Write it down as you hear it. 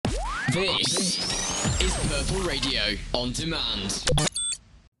This is Purple Radio on demand.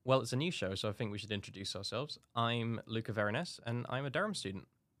 Well, it's a new show, so I think we should introduce ourselves. I'm Luca Veronese, and I'm a Durham student.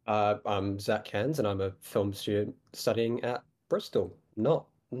 I'm Zac Cairns, and I'm a film student studying at Bristol, not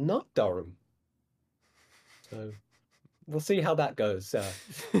Durham. So we'll see how that goes.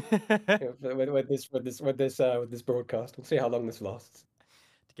 With this broadcast, we'll see how long this lasts.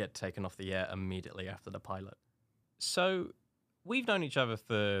 To get taken off the air immediately after the pilot. So we've known each other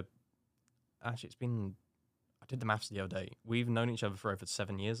for... Actually, it's been... I did the maths the other day. We've known each other for over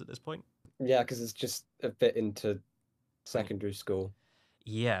 7 years at this point. Yeah, because it's just a bit into secondary school.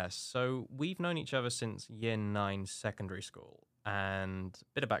 Yeah, so we've known each other since year 9 secondary school. And a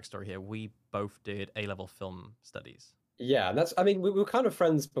bit of backstory here, we both did A-level film studies. Yeah, and that's, I mean, we were kind of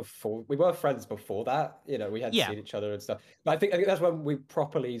friends before. We were friends before that. You know, we had seen each other and stuff. But I think that's when we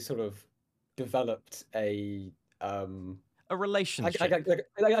properly sort of developed a relationship.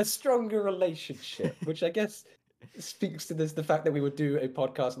 Like a stronger relationship, which I guess speaks to the fact that we would do a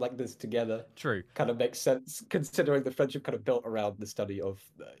podcast like this together. True. Kind of makes sense, considering the friendship kind of built around the study of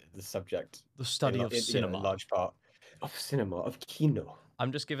the subject. The study of cinema. In large part. Of cinema, of kino.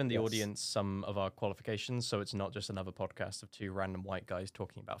 I'm just giving the audience some of our qualifications, so it's not just another podcast of two random white guys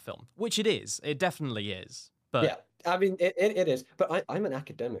talking about film, which it is. It definitely is. But yeah, I mean, it is. But I'm an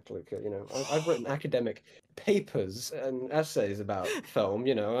academic, Luca. You know, I've written academic papers and essays about film.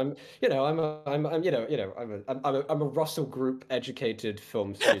 You know, I'm a Russell Group educated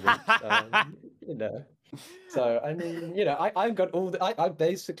film student. You know, so I mean, you know, I've got all the.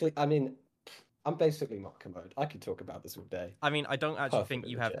 I'm basically Mark Commode. I could talk about this all day. I mean, I don't actually think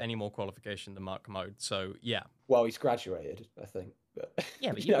you have any more qualification than Mark Commode, so yeah. Well, he's graduated, I think. But,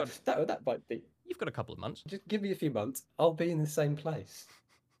 yeah, but that might be. You've got a couple of months. Just give me a few months. I'll be in the same place.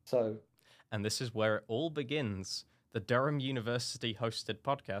 So. And this is where it all begins. The Durham University hosted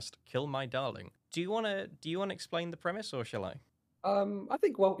podcast, Kill My Darling. Do you want to explain the premise, or shall I? I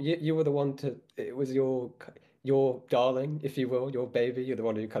think, well, you were the one it was your darling, if you will, your baby. You're the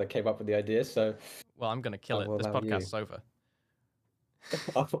one who kind of came up with the idea, so... Well, I'm going to kill it. This podcast's over.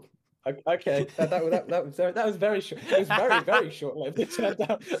 Oh, okay, that was very short. It was very, very short-lived, it turned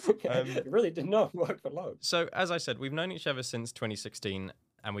out. It really did not work for long. So, as I said, we've known each other since 2016,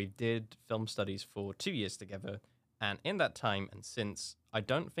 and we did film studies for 2 years together. And in that time and since, I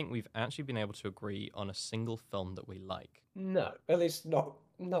don't think we've actually been able to agree on a single film that we like. No, at least not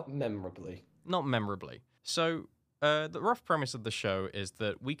memorably. Not memorably. So, the rough premise of the show is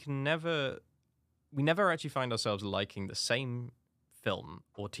that we never actually find ourselves liking the same film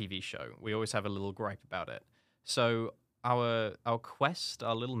or TV show. We always have a little gripe about it. So, our quest,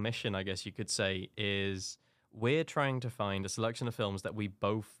 our little mission, I guess you could say, is we're trying to find a selection of films that we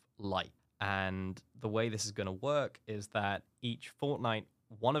both like. And the way this is going to work is that each fortnight,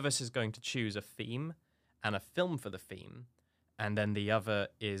 one of us is going to choose a theme and a film for the theme, and then the other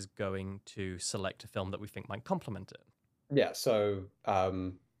is going to select a film that we think might complement it. Yeah, so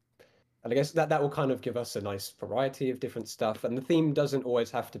and I guess that will kind of give us a nice variety of different stuff. And the theme doesn't always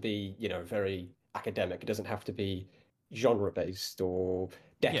have to be, you know, very academic. It doesn't have to be genre-based or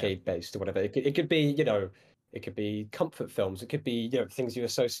decade-based or whatever. It could be, you know, it could be comfort films. It could be, you know, things you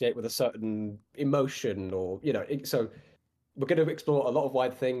associate with a certain emotion, or, you know. So we're going to explore a lot of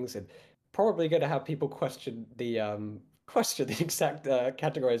wide things, and probably going to have people question the exact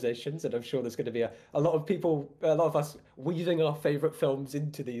categorizations. And I'm sure there's going to be a lot of us weaving our favorite films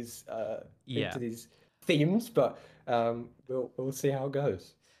into these themes. But we'll see how it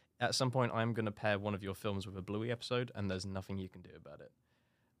goes. At some point, I'm going to pair one of your films with a Bluey episode, and there's nothing you can do about it.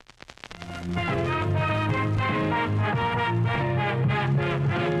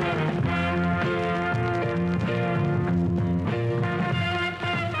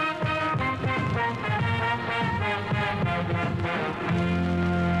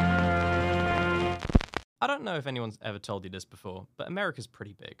 I don't know if anyone's ever told you this before, but America's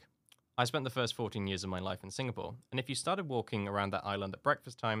pretty big. I spent the first 14 years of my life in Singapore, and if you started walking around that island at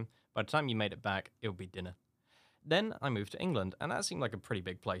breakfast time, by the time you made it back, it would be dinner. Then I moved to England, and that seemed like a pretty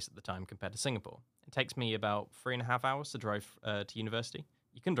big place at the time compared to Singapore. It takes me about 3.5 hours to drive to university.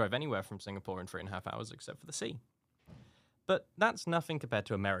 You can drive anywhere from Singapore in 3.5 hours except for the sea. But that's nothing compared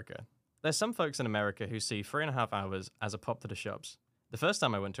to America. There's some folks in America who see 3.5 hours as a pop to the shops. The first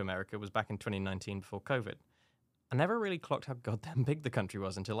time I went to America was back in 2019 before COVID. I never really clocked how goddamn big the country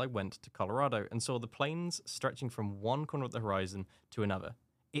was until I went to Colorado and saw the plains stretching from one corner of the horizon to another.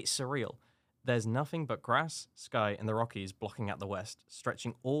 It's surreal. There's nothing but grass, sky, and the Rockies blocking out the west,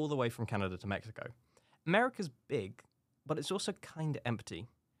 stretching all the way from Canada to Mexico. America's big, but it's also kind of empty.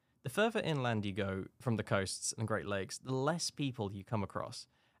 The further inland you go from the coasts and Great Lakes, the less people you come across.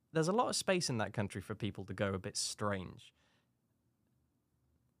 there's a lot of space in that country for people to go a bit strange.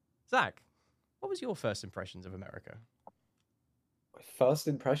 Zach, what was your first impressions of America? My first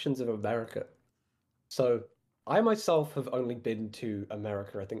impressions of America. So I myself have only been to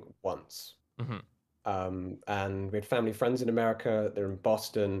America, I think, once. Hmm. And we had family friends in America. They're in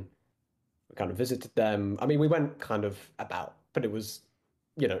Boston. We kind of visited them. I mean, we went kind of about, but it was,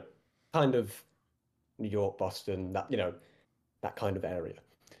 you know, kind of New York, Boston, that kind of area.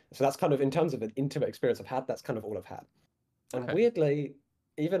 So that's kind of, in terms of an intimate experience I've had, that's kind of all I've had. And Okay. weirdly,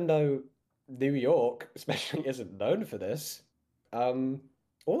 even though New York especially isn't known for this, um,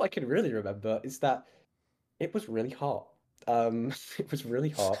 all I can really remember is that it was really hot. It was really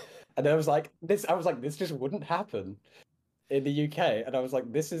hot. And I was like, this just wouldn't happen in the UK. And I was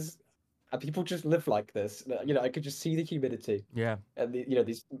like, this is, and people just live like this. I could just see the humidity Yeah. and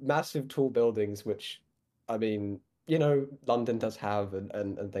these massive tall buildings, which, I mean, London does have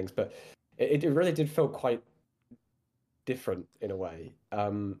and things, but it really did feel quite different in a way.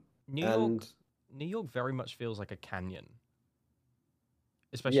 New York, And New York very much feels like a canyon,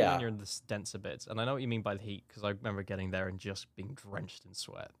 especially when yeah, you're in the denser bits. And I know what you mean by the heat because I remember getting there and just being drenched in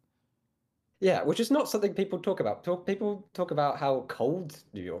sweat. yeah, which is not something people talk about. People talk about how cold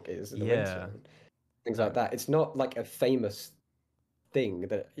New York is in the winter Yeah. and things like No. that. It's not like a famous thing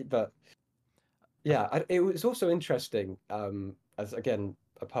but yeah, it was also interesting, as again,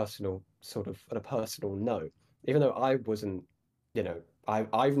 a personal sort of on a personal note, even though I wasn't,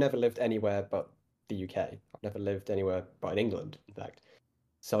 I've never lived anywhere but the UK. I've never lived anywhere but in England, in fact.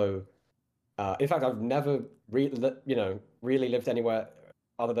 So, in fact, I've never really lived anywhere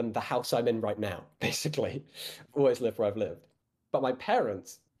other than the house I'm in right now, basically. Always lived where I've lived. But my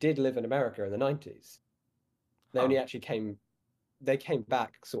parents did live in America in the 90s. They Huh. only actually they came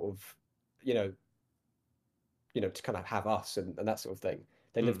back sort of, you know, to kind of have us and that sort of thing.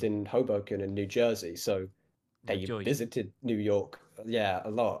 They lived Mm. in Hoboken in New Jersey, so New they Jersey. visited New York, yeah,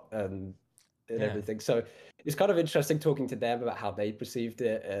 a lot and Yeah. everything. So it's kind of interesting talking to them about how they perceived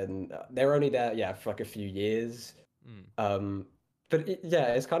it, and they were only there, yeah, for like a few years. Mm. Um, but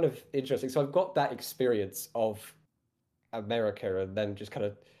yeah, it's kind of interesting. So I've got that experience of America, and then just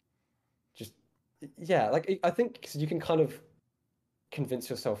yeah, like I think 'cause you can kind of convince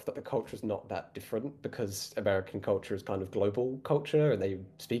yourself that the culture is not that different because American culture is kind of global culture and they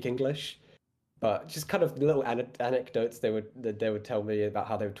speak English. But just kind of little anecdotes they would tell me about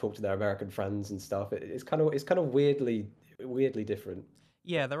how they would talk to their American friends and stuff. It's kind of weirdly different.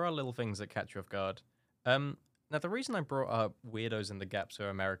 Yeah, there are little things that catch you off guard. Um, Now, the reason I brought up Weirdos in the Gaps of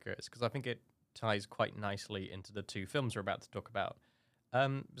America is because I think it ties quite nicely into the two films we're about to talk about.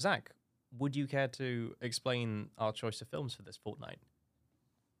 Zach, would you care to explain our choice of films for this fortnight?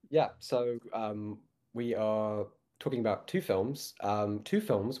 Yeah, so we are talking about two films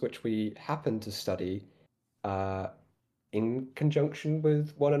which we happen to study uh, in conjunction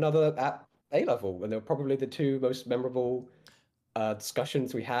with one another at A level, and they're probably the two most memorable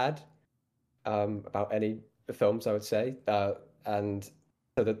discussions we had about any films, I would say. And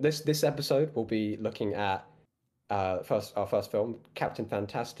so that this episode will be looking at our first film, Captain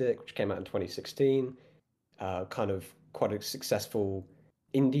Fantastic, which came out in 2016. Kind of quite a successful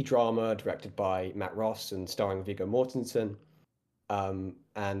indie drama directed by Matt Ross and starring Viggo Mortensen.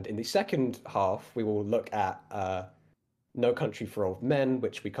 And in the second half, we will look at No Country for Old Men,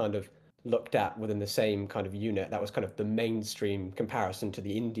 which we kind of looked at within the same kind of unit. That was kind of the mainstream comparison to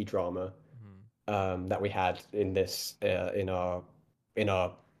the indie drama Mhm. that we had in this in our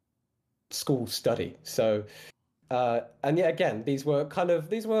school study. So and yeah, again, these were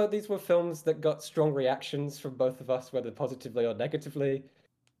films that got strong reactions from both of us, whether positively or negatively.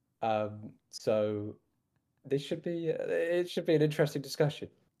 So it should be an interesting discussion.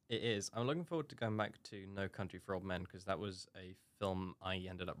 It is. I'm looking forward to going back to No Country for Old Men because that was a film I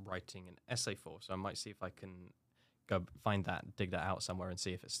ended up writing an essay for. So I might see if I can go find that, dig that out somewhere, and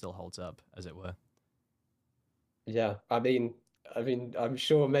see if it still holds up, as it were. Yeah, I'm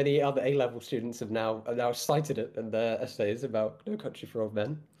sure many other A-level students have now cited it in their essays about No Country for Old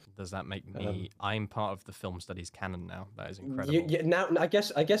Men. Does that make Um, me? I'm part of the film studies canon now. That is incredible. now I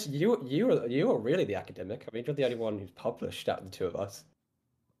guess you are really the academic. I mean, you're the only one who's published out of the two of us.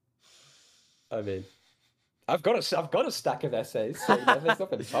 I mean, I've got a stack of essays, so there's not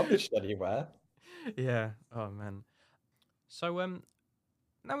been published anywhere. Yeah. Oh man. So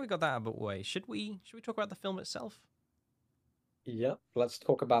now we got that out of the way. Should we talk about the film itself? Yep, let's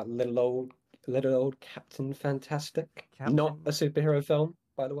talk about little old Captain Fantastic. Not a Captain. superhero film,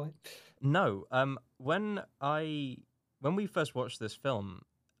 by the way. No. When we first watched this film,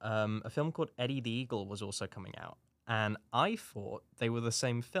 a film called Eddie the Eagle was also coming out, and I thought they were the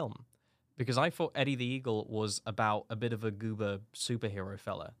same film because I thought Eddie the Eagle was about a bit of a goober superhero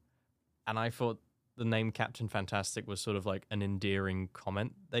fella, and I thought the name Captain Fantastic was sort of like an endearing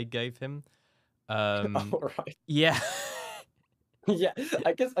comment they gave him. All right. Yeah. Yeah,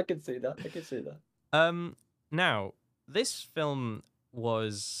 I guess I can see that. I can see that. Now, this film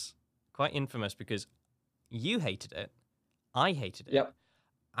was quite infamous because you hated it, I hated it. Yep.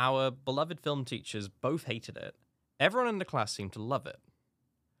 Our beloved film teachers both hated it. Everyone in the class seemed to love it.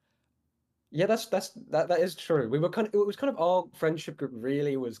 Yeah, that is true. We were kind of, it was kind of our friendship group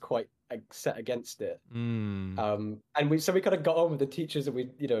really was quite set against it. Mm. And we kind of got on with the teachers and we,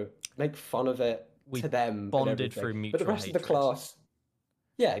 make fun of it We to them and bonded everything. through mutual But the rest hatred. of the class,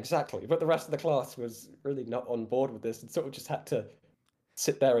 yeah, exactly. But the rest of the class was really not on board with this and sort of just had to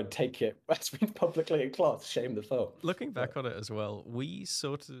sit there and take it as we publicly in class shame the film. Looking back on it as well, we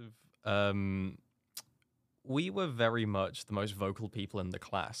sort of we were very much the most vocal people in the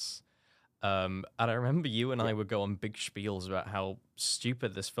class. And I remember you and I would go on big spiels about how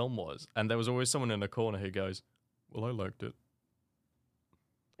stupid this film was, and there was always someone in the corner who goes, "Well, I liked it."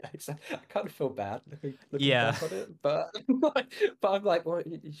 I kind of feel bad looking Yeah. back on it, but I'm like, well,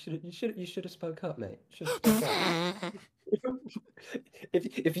 you should have spoke up, mate. You should have spoke up.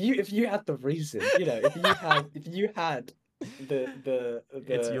 If you had the reason, if you had the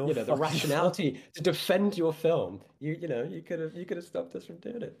It's your the fucking rationality to defend your film, you could have stopped us from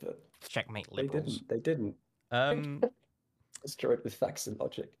doing it, but Checkmate they liberals. didn't. Let's try it with facts and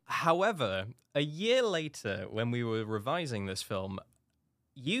logic. However, a year later, when we were revising this film,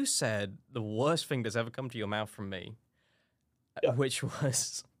 you said the worst thing that's ever come to your mouth from me, Yeah. which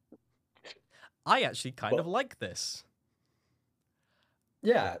was, I actually kind of What? like this.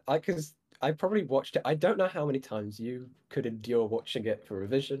 Yeah, because I probably watched it. I don't know how many times you could endure watching it for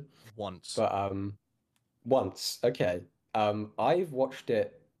revision, Once. but once. Okay. I've watched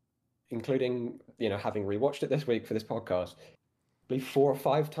it, including, having rewatched it this week for this podcast, I believe 4 or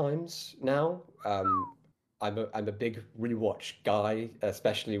 5 times now. I'm a big rewatch guy,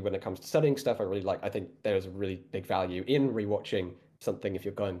 especially when it comes to studying stuff. I think there's a really big value in rewatching something if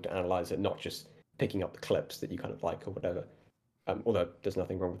you're going to analyze it, not just picking up the clips that you kind of like or whatever. Although there's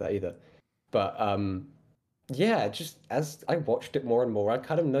nothing wrong with that either. But yeah, just as I watched it more and more, I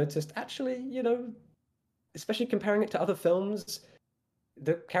kind of noticed actually, especially comparing it to other films,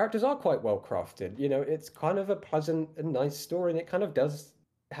 the characters are quite well crafted. It's kind of a pleasant and nice story, and it kind of does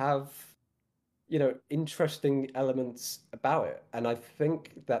have, interesting elements about it. And I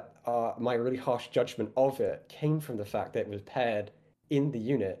think that my really harsh judgment of it came from the fact that it was paired in the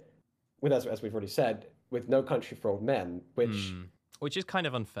unit with, as we've already said, with No Country for Old Men, Which is kind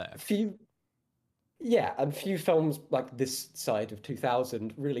of unfair. and few films like this side of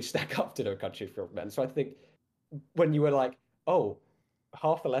 2000 really stack up to No Country for Old Men. So I think when you were like, oh,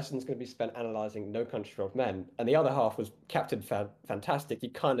 half the lesson's going to be spent analyzing No Country for Old Men, and the other half was Captain Fantastic, you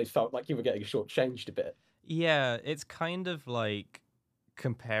kind of felt like you were getting shortchanged a bit. Yeah, it's kind of like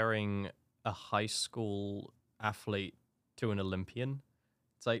comparing a high school athlete to an Olympian.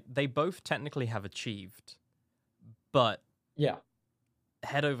 It's like they both technically have achieved, but Yeah.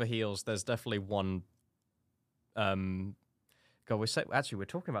 head over heels, there's definitely one. God, we're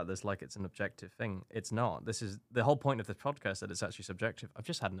talking about this like it's an objective thing. It's not. This is the whole point of this podcast, that it's actually subjective. I've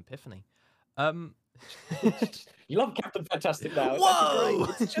just had an epiphany. You love Captain Fantastic now. It's Whoa! actually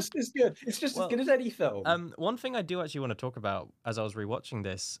great. It's just as good. It's just as good as any film. One thing I do actually want to talk about as I was rewatching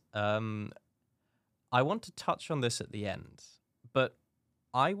this, I want to touch on this at the end, but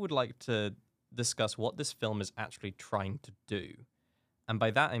I would like to discuss what this film is actually trying to do. And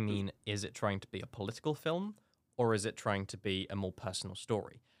by that I mean, is it trying to be a political film, or is it trying to be a more personal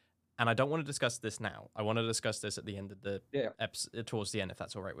story? And I don't want to discuss this now. I want to discuss this at the end of the episode, towards the end, if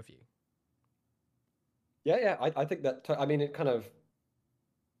that's all right with you. Yeah. I think that. I mean, that kind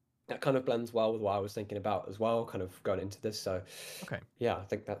of blends well with what I was thinking about as well, kind of going into this. So, Okay. Yeah, I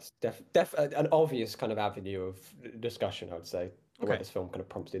think that's an obvious kind of avenue of discussion. I would say the way this film kind of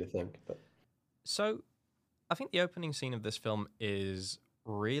prompts you to think. But so, I think the opening scene of this film is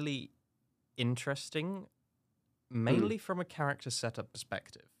really interesting, mainly from a character setup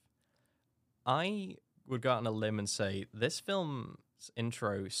perspective. I would go out on a limb and say this film's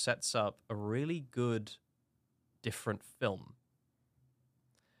intro sets up a really good, different film.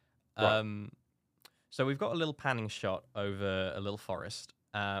 Right. So we've got a little panning shot over a little forest,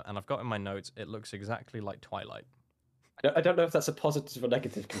 and I've got in my notes, it looks exactly like Twilight. I don't know if that's a positive or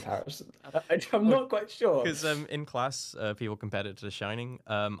negative comparison. I'm not quite sure. Because in class, people compared it to The Shining.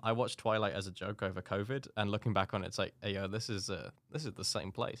 I watched Twilight as a joke over COVID, and looking back on it, it's like, hey, yo, this is the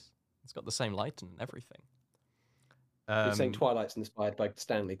same place. It's got the same lighting and everything. You're saying Um, Twilight's inspired by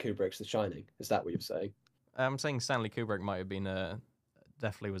Stanley Kubrick's The Shining. Is that what you're saying? I'm saying Stanley Kubrick might have been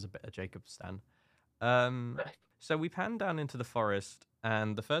definitely was a bit of Jacob Stan. Um, so we pan down into the forest,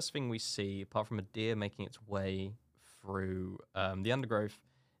 and the first thing we see, apart from a deer making its way through the undergrowth,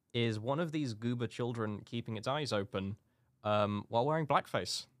 is one of these goober children keeping its eyes open while wearing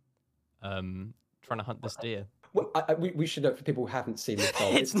blackface, trying to hunt this deer. Well, we should note for people who haven't seen the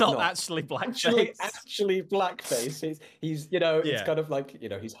film, It's not actually blackface. actually blackface. He's it's Yeah. kind of like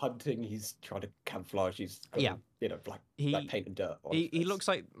he's hunting, he's trying to camouflage, he's got Yeah. black paint and dirt on He his face. looks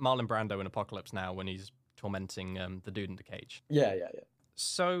like Marlon Brando in Apocalypse Now when he's tormenting the dude in the cage. Yeah.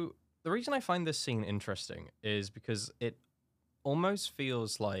 So the reason I find this scene interesting is because it almost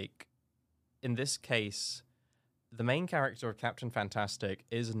feels like, in this case, the main character of Captain Fantastic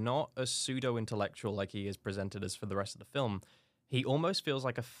is not a pseudo-intellectual like he is presented as for the rest of the film. He almost feels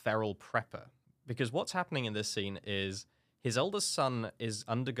like a feral prepper. Because what's happening in this scene is his oldest son is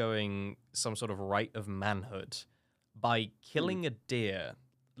undergoing some sort of rite of manhood by killing a deer.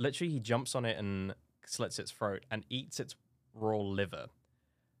 Literally, he jumps on it and slits its throat and eats its raw liver.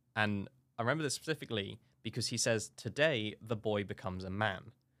 And I remember this specifically because he says, "Today, the boy becomes a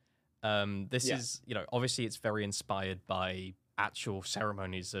man." This is, obviously it's very inspired by actual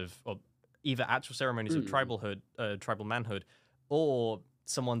ceremonies or either actual ceremonies of tribal manhood, or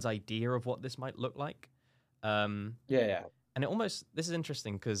someone's idea of what this might look like. Yeah. And this is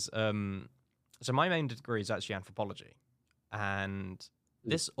interesting because, so my main degree is actually anthropology, and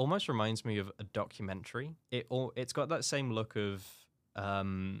this almost reminds me of a documentary. It's got that same look of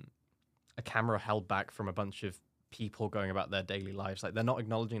a camera held back from a bunch of people going about their daily lives. Like, they're not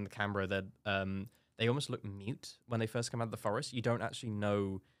acknowledging the camera. They almost look mute when they first come out of the forest. You don't actually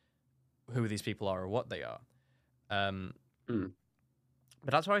know who these people are or what they are. But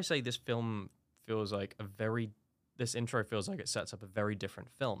that's why I say this film feels like this intro feels like it sets up a very different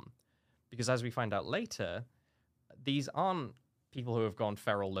film. Because as we find out later, these aren't people who have gone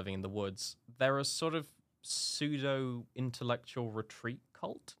feral living in the woods. They're a sort of pseudo-intellectual retreat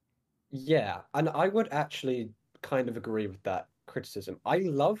cult. Yeah, and I would actually kind of agree with that criticism. I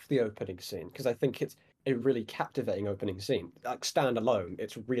love the opening scene because I think it's a really captivating opening scene. Like, standalone,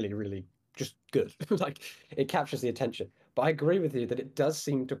 it's really, really just good. Like, it captures the attention. But I agree with you that it does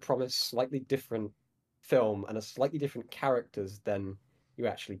seem to promise slightly different film and a slightly different characters than you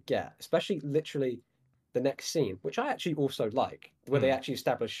actually get, especially literally the next scene, which I actually also like, where they actually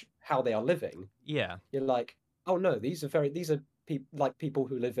establish how they are living. Yeah. You're like, oh no, these are people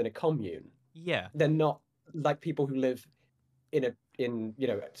who live in a commune. Yeah. They're not like people who live in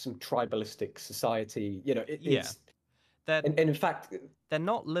some tribalistic society. And in fact, they're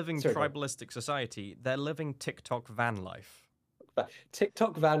not living sorry, tribalistic society. They're living TikTok van life.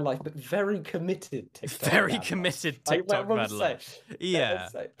 TikTok van life, but very committed TikTok. Very committed TikTok van life. Yeah.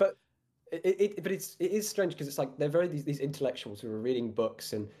 But it is strange because it's like they're very these intellectuals who are reading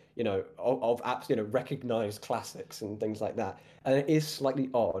books and of apps, recognized classics and things like that. And it is slightly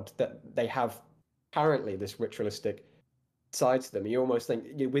odd that they have apparently this ritualistic side to them. You almost think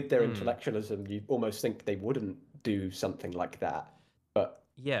with their intellectualism, you almost think they wouldn't do something like that. But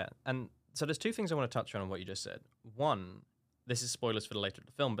yeah, and so there's two things I want to touch on what you just said. One, this is spoilers for the later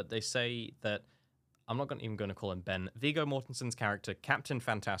film, but they say that I'm not even going to call him Ben. Viggo Mortensen's character, Captain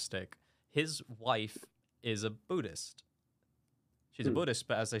Fantastic, his wife is a Buddhist. She's a Buddhist,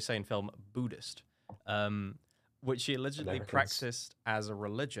 but as they say in film, Buddhist, which she allegedly practiced as a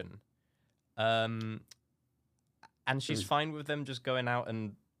religion. And she's fine with them just going out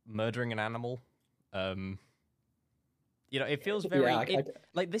and murdering an animal. It feels very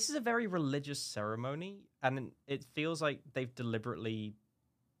like this is a very religious ceremony, and it feels like they've deliberately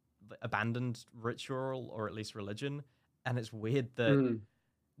abandoned ritual or at least religion. And it's weird that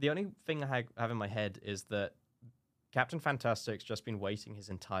the only thing I have in my head is that Captain Fantastic's just been waiting his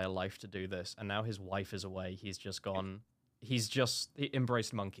entire life to do this, and now his wife is away. He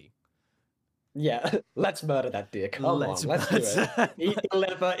embraced monkey. Yeah, let's murder that deer. Come on, let's do it. Eat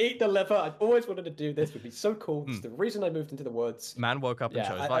the liver. I've always wanted to do this. It would be so cool. It's the reason I moved into the woods. Man woke up and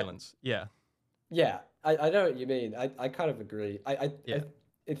chose violence. Yeah, I know what you mean. I kind of agree. I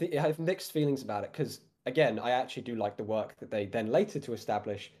have mixed feelings about it because, again, I actually do like the work that they then later to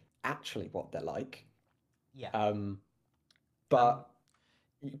establish actually what they're like. Yeah. But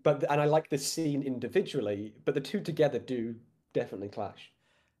I like this scene individually, but the two together do definitely clash.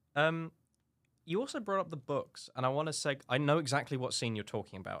 You also brought up the books, and I want to say I know exactly what scene you're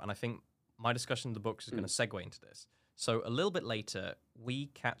talking about, and I think my discussion of the books is going to segue into this. So a little bit later, we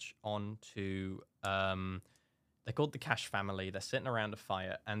catch on to they're called the Cash family. They're sitting around a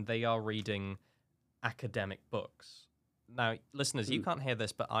fire, and they are reading academic books. Now, listeners, you can't hear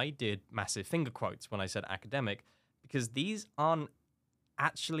this, but I did massive finger quotes when I said academic, because these aren't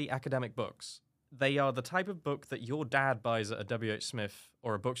actually academic books. They are the type of book that your dad buys at a W.H. Smith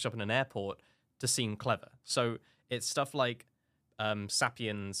or a bookshop in an airport to seem clever. So it's stuff like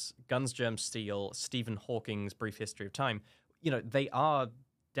Sapiens, Guns, Germs, Steel, Stephen Hawking's Brief History of Time. They are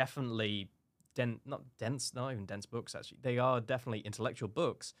definitely not even dense books, actually. They are definitely intellectual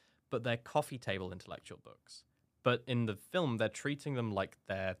books, but they're coffee table intellectual books. But in the film, they're treating them like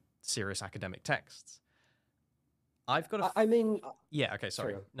they're serious academic texts. I've got yeah, okay,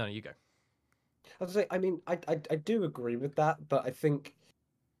 sorry. No, you go. I was say, I do agree with that, but I think,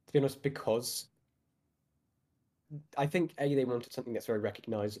 to be honest, because I think they wanted something that's very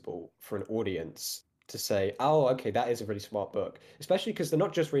recognizable for an audience to say, oh, okay, that is a really smart book, especially because they're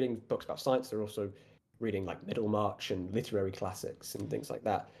not just reading books about science, they're also reading like Middlemarch and literary classics and things like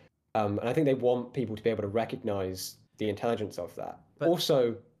that. And I think they want people to be able to recognize the intelligence of that. But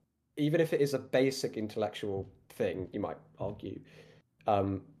also, even if it is a basic intellectual thing, you might argue,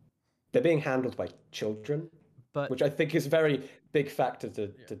 they're being handled by children, which I think is a very big factor to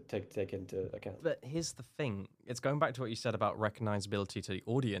take into account. But here's the thing. It's going back to what you said about recognizability to the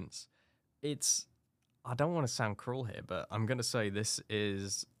audience. I don't want to sound cruel here, but I'm going to say this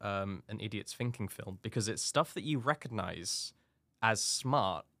is an idiot's thinking film, because it's stuff that you recognize as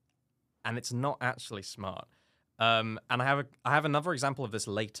smart, and it's not actually smart. And I have another example of this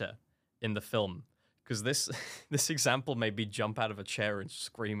later in the film, because this example made me jump out of a chair and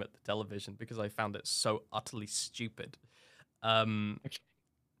scream at the television because I found it so utterly stupid. But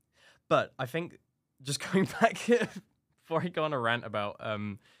I think, just going back here, before I go on a rant about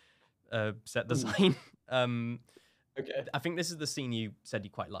set design, okay, I think this is the scene you said you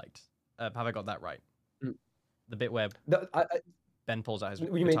quite liked. Have I got that right? The bit where Ben pulls out his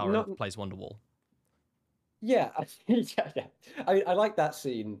guitar and plays Wonderwall. Yeah, yeah. I like that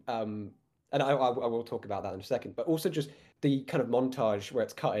scene, and I will talk about that in a second. But also just the kind of montage where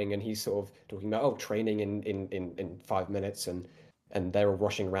it's cutting and he's sort of talking about training in 5 minutes, and they're all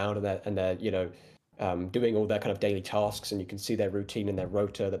rushing around and they're doing all their kind of daily tasks, and you can see their routine and their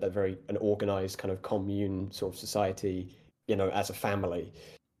rota, that they're very an organized kind of commune sort of society, as a family.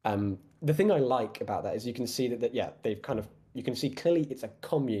 The thing I like about that is you can see that they've you can see clearly it's a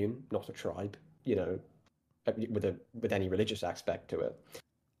commune, not a tribe, with any religious aspect to it.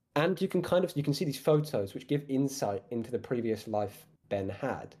 And you can see these photos which give insight into the previous life Ben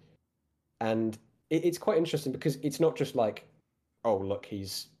had. And it's quite interesting because it's not just like, oh, look,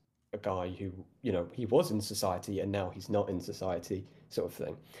 he's a guy who, he was in society and now he's not in society sort of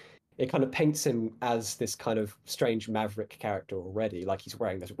thing. It kind of paints him as this kind of strange maverick character already. Like he's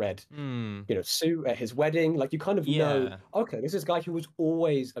wearing this red, suit at his wedding. Like you kind of know, okay, this is a guy who was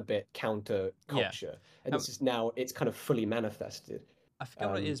always a bit counter culture. And this is now, it's kind of fully manifested. I forget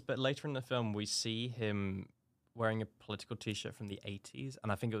what it is, but later in the film, we see him wearing a political T-shirt from the 80s,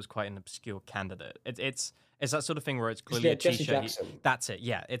 and I think it was quite an obscure candidate. It's that sort of thing where it's clearly a Jesse T-shirt. Jackson. That's it.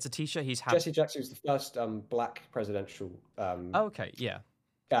 Yeah, it's a T-shirt he's had. Jesse Jackson was the first black presidential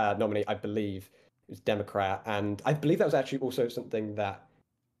nominee, I believe. It was Democrat, and I believe that was actually also something that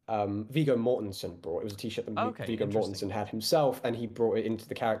Viggo Mortensen brought. It was a T-shirt that Viggo Mortensen had himself, and he brought it into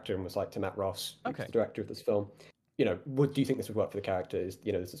the character and was like to Matt Ross, who's the director of this film, do you think this would work for the character? Does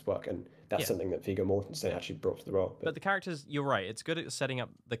this work? And that's something that Viggo Mortensen actually brought to the role. But the characters, you're right, it's good at setting up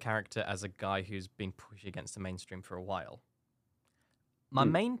the character as a guy who's been pushed against the mainstream for a while. My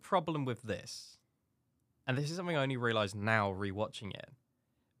main problem with this, and this is something I only realized now rewatching it,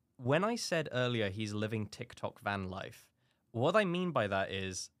 when I said earlier he's living TikTok van life, what I mean by that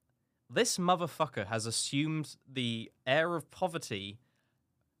is this motherfucker has assumed the air of poverty,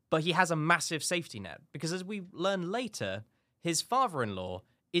 but he has a massive safety net. Because as we learn later, his father-in-law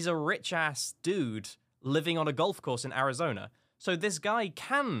is a rich-ass dude living on a golf course in Arizona. So this guy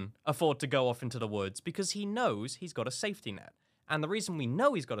can afford to go off into the woods because he knows he's got a safety net. And the reason we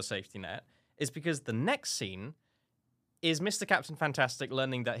know he's got a safety net is because the next scene is Mr. Captain Fantastic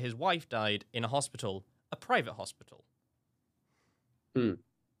learning that his wife died in a hospital, a private hospital. But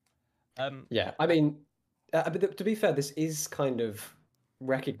to be fair, this is kind of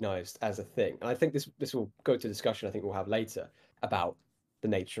recognized as a thing. And I think this will go to discussion I think we'll have later about the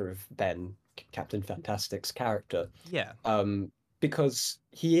nature of Ben, Captain Fantastic's character. Yeah. Because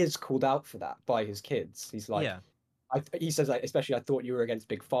he is called out for that by his kids. He's like, he says, like, especially, I thought you were against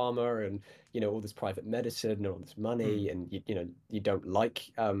Big Pharma and, all this private medicine and all this money. And, you don't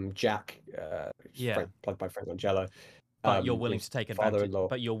like Jack, played by Frank Langella. But you're willing to take advantage.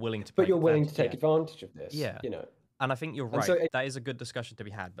 But you're willing to take advantage of this. Yeah. And I think you're right. That is a good discussion to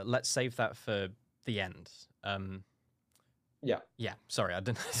be had. But let's save that for the end. Yeah. Yeah, sorry, I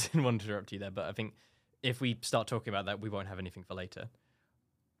didn't, I didn't want to interrupt you there, but I think if we start talking about that, we won't have anything for later.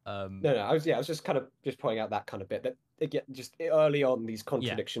 No, I was just kind of just pointing out that kind of bit that again, just early on, these Yeah,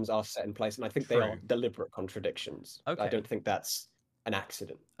 contradictions are set in place, and I think they are true. deliberate contradictions. I Okay, don't think that's an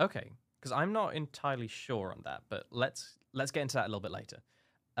accident. okay, because I'm not entirely sure on that, but let's get into that a little bit later.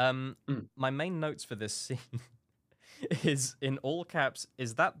 Mm. My main notes for this scene is in all caps.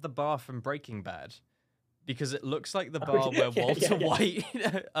 Is that the bar from Breaking Bad? Because it looks like the bar where Walter White,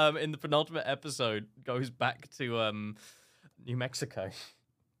 in the penultimate episode, goes back to New Mexico.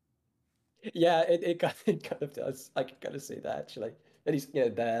 Yeah, it kind of does. I can kind of see that actually. And he's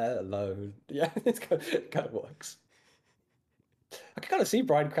there alone. Yeah, it kind of works. I can kind of see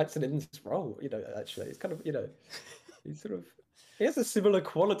Bryan Cranston in this role. Actually, it's kind of he's sort of he has a similar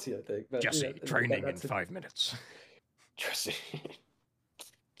quality, I think. But, Jesse, training in 5 minutes. Jesse,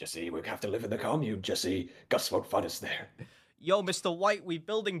 Jesse, we have to live in the commune. Jesse, Gus won't find us there. Yo, Mr. White, we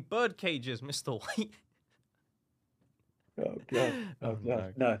building bird cages, Mr. White. Oh god! Oh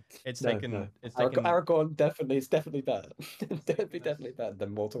god! No, It's no, taken. no. It's taken. Aragorn it's definitely better. Definitely better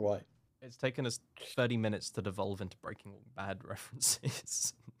than Walter White. It's taken us 30 minutes to devolve into Breaking Bad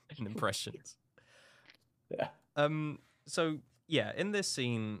references and impressions. Yeah. So yeah, in this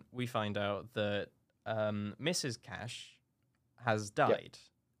scene, we find out that Mrs. Cash has died.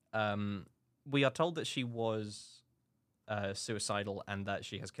 We are told that she was suicidal and that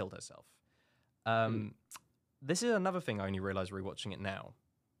she has killed herself. This is another thing I only realized rewatching it now.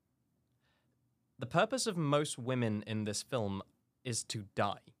 The purpose of most women in this film is to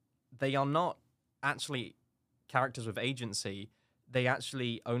die. They are not actually characters with agency. They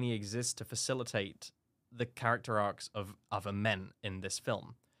actually only exist to facilitate the character arcs of other men in this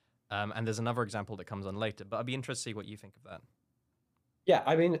film. And there's another example that comes on later, but I'd be interested to see what you think of that. Yeah,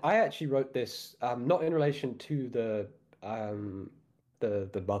 I mean, I actually wrote this not in relation to the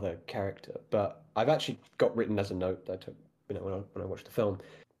mother character, but I've actually got written as a note that I took, when I watched the film.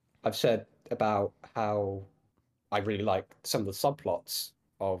 I've said about how I really like some of the subplots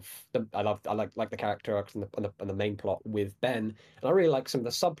of the I like the character arcs and the main plot with Ben, and I really like some of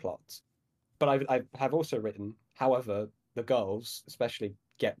the subplots. But I have also written, however, the girls especially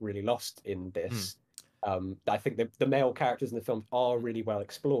get really lost in this. I think the male characters in the film are really well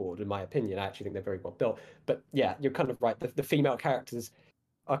explored, in my opinion. I actually think they're very well built. But yeah, you're kind of right. The female characters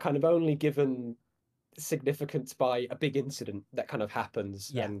are kind of only given significance by a big incident that kind of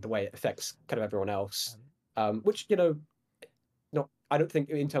happens and the way it affects kind of everyone else. Which not I don't think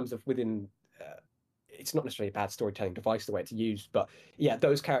in terms of within. It's not necessarily a bad storytelling device the way it's used, but yeah,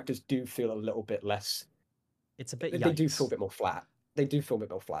 those characters do feel a little bit less. It's a bit. They do feel a bit more flat. They do feel a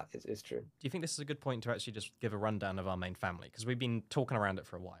bit more flat. It's true. Do you think this is a good point to actually just give a rundown of our main family? Because we've been talking around it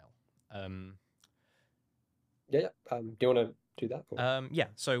for a while. Yeah. Do you want to do that? Or? Yeah.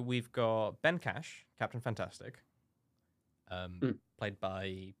 So we've got Ben Cash, Captain Fantastic, played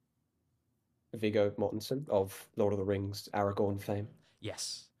by Viggo Mortensen of Lord of the Rings, Aragorn fame.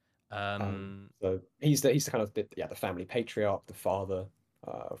 Yes. So he's the kind of the family patriarch, the father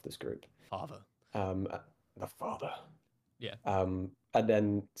of this group. The father. Yeah. And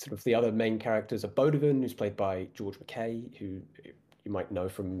then sort of the other main characters are Bodovan, who's played by George McKay, who you might know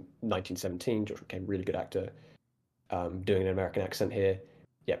from 1917. George McKay, really good actor, doing an American accent here.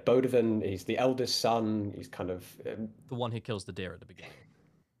 Yeah, Bodovan, he's the eldest son. He's kind of the one who kills the deer at the beginning.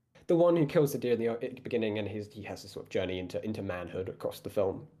 The one who kills the deer in the beginning, and he has a sort of journey into manhood across the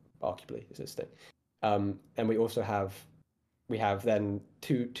film, arguably, is his thing. And we also have then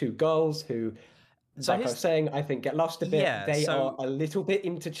two girls who, like I was saying, I think get lost a bit. Yeah, they are a little bit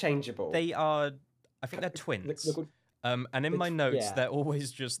interchangeable. They are, I think they're twins. And in my notes, they're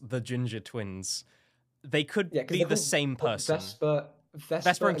always just the ginger twins. They could be the same person.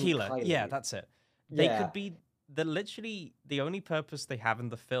 Vesper and Keela. Yeah, that's it. They could be literally the only purpose they have in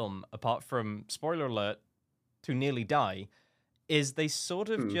the film, apart from, spoiler alert, to nearly die, is they sort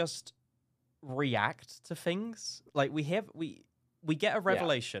of just react to things. Like we get a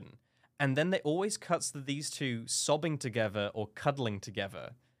revelation, and then it always cuts to these two sobbing together or cuddling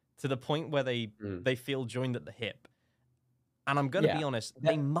together to the point where they feel joined at the hip. And I'm gonna be honest,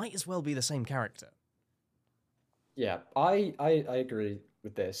 they might as well be the same character. Yeah, I agree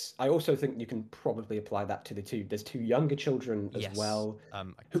with this. I also think you can probably apply that to there's two younger children as well.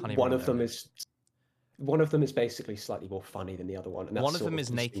 One of them is basically slightly more funny than the other one. And that's one of them is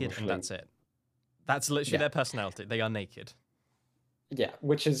naked, and that's it. That's literally their personality. They are naked. Yeah,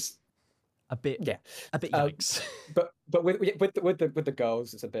 which is a bit yikes. But with the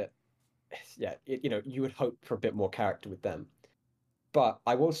girls, it's a bit you would hope for a bit more character with them. But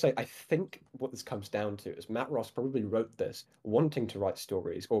I will say, I think what this comes down to is Matt Ross probably wrote this wanting to write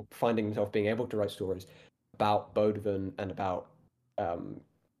stories or finding himself being able to write stories about Bodvan and about um,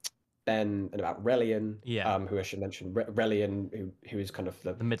 Ben and about Relian, Yeah, who I should mention, Relian, who is kind of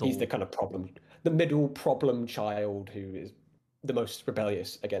the he's the middle. kind of the middle problem child who is the most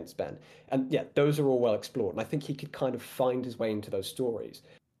rebellious against Ben. And yeah, those are all well explored. And I think he could kind of find his way into those stories.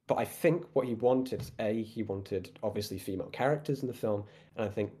 But I think what he wanted is A, he wanted obviously female characters in the film, and I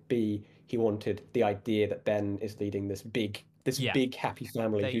think B, he wanted the idea that Ben is leading this Yeah, big happy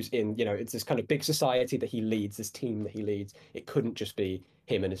family they who's in, it's this kind of big society that he leads, this team that he leads. It couldn't just be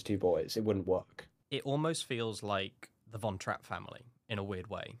him and his two boys. It wouldn't work. it almost feels like the Von Trapp family in a weird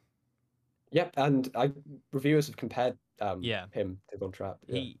way. Yep, and reviewers have compared Yeah, him to Von Trapp.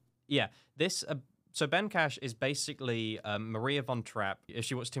 Yeah. yeah, this so Ben Cash is basically Maria Von Trapp.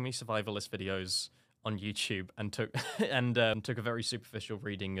 She watched too many survivalist videos on YouTube and took took a very superficial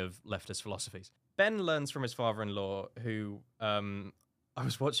reading of leftist philosophies. Ben learns from his father-in-law, who I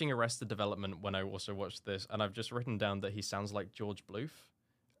was watching Arrested Development when I also watched this, and I've just written down that he sounds like George Bluth,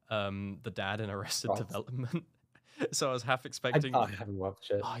 the dad in Arrested Right. Development. So I was half expecting. I haven't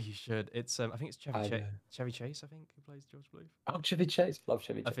watched it. Oh, you should. It's I think it's Chevy Chase. I think who plays George Bluth. Oh, Chevy Chase. Love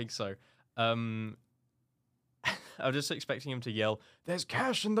Chevy I Chase. think so. I was just expecting him to yell, "There's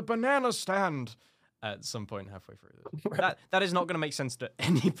cash in the banana stand!" at some point halfway through this. That is not going to make sense to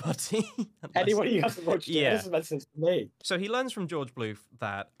anybody. Anybody who hasn't watched it, Yeah. it doesn't make sense to me. So he learns from George Bluth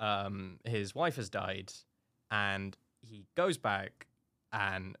that his wife has died, and he goes back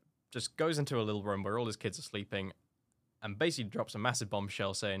and just goes into a little room where all his kids are sleeping, and basically drops a massive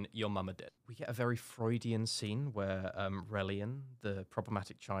bombshell saying, "Your mama did." We get a very Freudian scene where Relian, the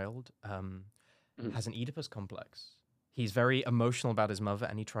problematic child, has an Oedipus complex. He's very emotional about his mother,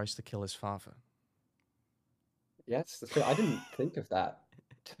 and he tries to kill his father. Yes, that's true. I didn't think of that,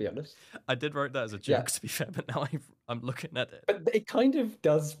 to be honest. I did write that as a joke, to be fair, but now I'm looking at it. But it kind of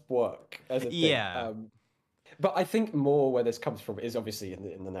does work as a thing. Yeah. But I think more where this comes from is obviously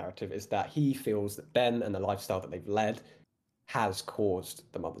in the narrative is that he feels that Ben and the lifestyle that they've led has caused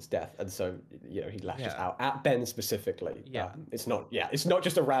the mother's death, and so he lashes out at Ben specifically. Yeah. It's not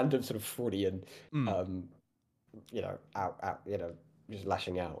just a random sort of Freudian, just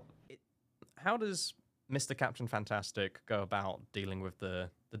lashing out. How does Mr. Captain Fantastic go about dealing with the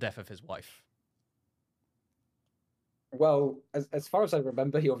death of his wife? Well, as far as I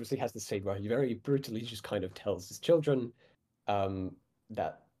remember, he obviously has the scene where he very brutally just kind of tells his children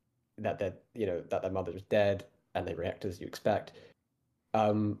that their mother is dead, and they react as you expect.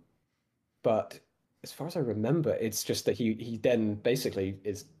 But as far as I remember, it's just that he then basically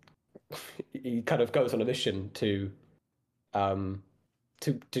he kind of goes on a mission to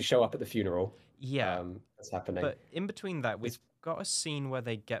show up at the funeral. Yeah, that's happening. But in between that, we've got a scene where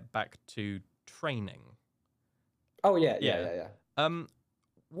they get back to training. Oh yeah.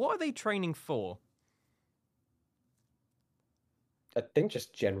 What are they training for? I think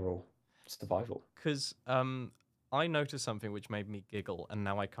just general survival. Because I noticed something which made me giggle, and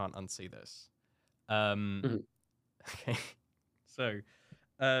now I can't unsee this. Okay, so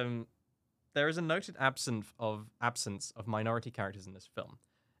there is a noted absence of minority characters in this film,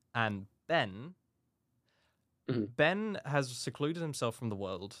 and Ben has secluded himself from the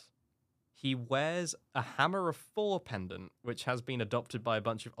world. He wears a Hammer of Thor pendant, which has been adopted by a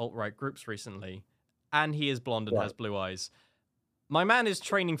bunch of alt-right groups recently, and he is blonde and has blue eyes. My man is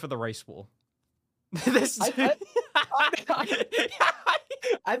training for the race war. I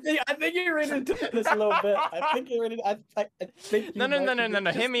think you're into this a little bit.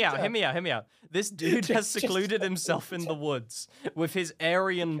 No. Hear me out. This dude has secluded himself in the woods with his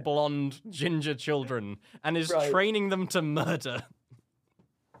Aryan blonde ginger children and is training them to murder.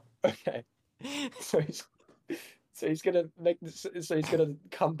 Okay. So he's gonna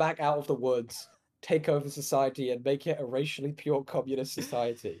come back out of the woods, take over society, and make it a racially pure communist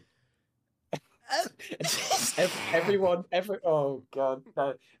society. Oh god,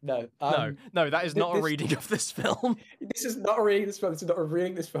 no. No, that is not a reading of this film. This is not a reading this film. This is not a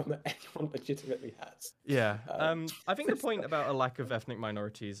reading this film that anyone legitimately has. Yeah. I think the point about a lack of ethnic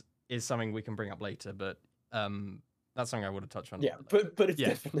minorities is something we can bring up later, but that's something I would have touched on. Yeah, but it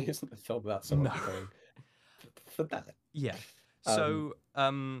definitely isn't a film about someone going for that. Yeah. So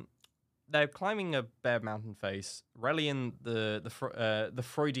they're climbing a bare mountain face. Relian, the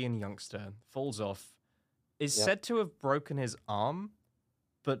Freudian youngster, falls off. Is said to have broken his arm,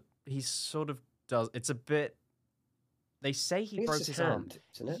 but he sort of does. It's a bit. They say he broke his arm.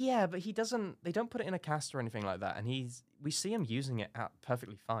 Isn't it? Yeah, but he doesn't. They don't put it in a cast or anything like that, and we see him using it out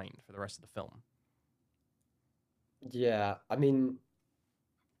perfectly fine for the rest of the film. Yeah, I mean,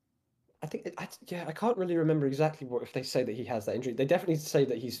 I think yeah, I can't really remember exactly what if they say that he has that injury. They definitely say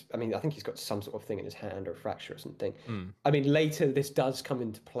that he's. I mean, I think he's got some sort of thing in his hand or a fracture or something. Mm. I mean, later this does come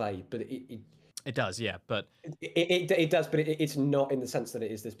into play, but It does, yeah, but it does, but it's not in the sense that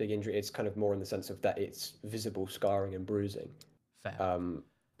it is this big injury. It's kind of more in the sense of that it's visible scarring and bruising. fair.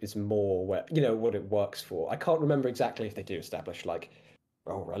 Is more where what it works for. I can't remember exactly if they do establish like,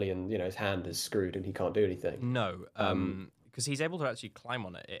 oh, Aurelian, his hand is screwed and he can't do anything. No, because he's able to actually climb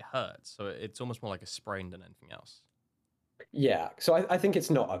on it. It hurts, so it's almost more like a sprain than anything else. Yeah, so I think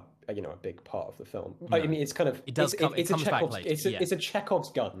it's not a big part of the film. I No. mean, it's kind of It does come. It it's a comes back Chekhov's later. Yeah. it's a Chekhov's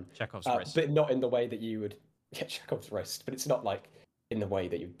gun, Chekhov's wrist. but not in the way that you would get Chekhov's wrist. But it's not like in the way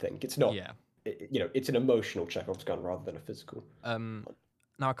that you'd think. It's not. Yeah. It's an emotional Chekhov's gun rather than a physical.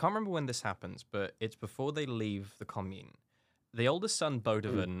 Now I can't remember when this happens, but it's before they leave the commune. The oldest son,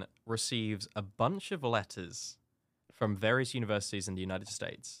 Bodovan, receives a bunch of letters from various universities in the United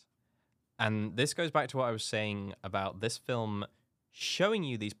States. And this goes back to what I was saying about this film showing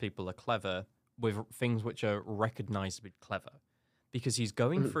you these people are clever with things which are recognizably clever. Because he's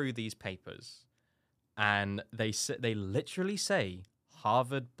going through these papers and they literally say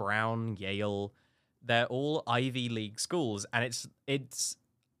Harvard, Brown, Yale, they're all Ivy League schools. And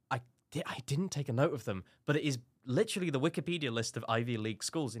I didn't take a note of them, but it is literally the Wikipedia list of Ivy League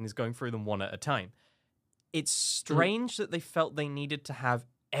schools, and he's going through them one at a time. It's strange that they felt they needed to have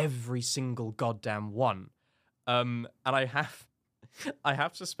every single goddamn one. And I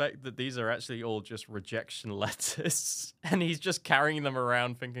have suspect that these are actually all just rejection letters, and he's just carrying them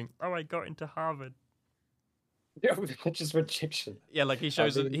around thinking, oh, I got into Harvard. Yeah, just rejection. Yeah, like he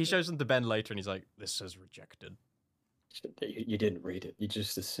shows them to Ben later, and he's like, this says rejected. You didn't read it. You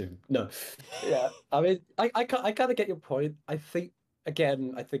just assumed. No. Yeah. I mean, I kind of get your point. I think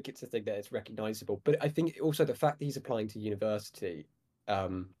it's a thing that it's recognizable, but I think also the fact that he's applying to university,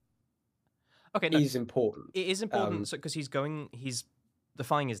 is important. It is important because he's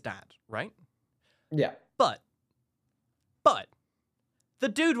defying his dad, right? Yeah. But the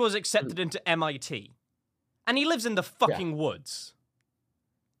dude was accepted into MIT, and he lives in the fucking woods.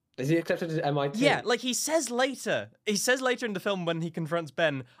 Is he accepted to MIT? Yeah, like he says later in the film when he confronts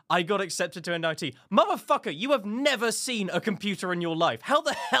Ben, I got accepted to MIT. Motherfucker, you have never seen a computer in your life. How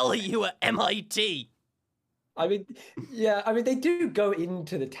the hell are you at MIT? I mean, they do go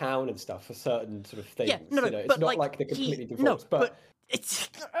into the town and stuff for certain sort of things. Yeah, no, it's but not like they're completely divorced. but it's...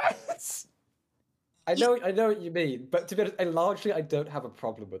 I know what you mean, but to be honest, largely I don't have a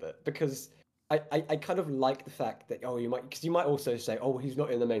problem with it because I kind of like the fact that you might also say, oh, he's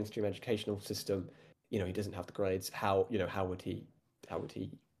not in the mainstream educational system, he doesn't have the grades. How would he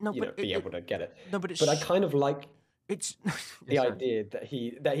be able to get it? No, but I kind of like it's the idea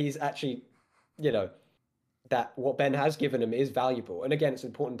that he's actually, that what Ben has given him is valuable. And again, it's an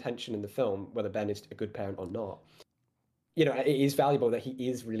important tension in the film whether Ben is a good parent or not. It is valuable that he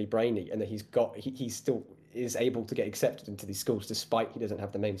is really brainy and that he still is able to get accepted into these schools despite he doesn't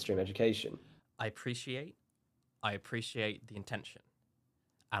have the mainstream education. I appreciate the intention,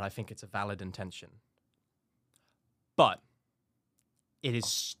 and I think it's a valid intention. But it is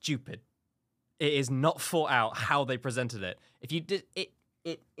stupid. It is not thought out how they presented it. If you did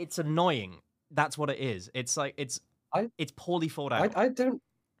it's annoying. That's what it is. It's like it's poorly thought out. I don't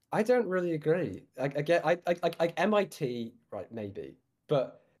really agree. I get I MIT, right, maybe,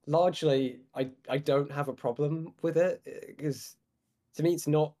 but largely I don't have a problem with it because to me it's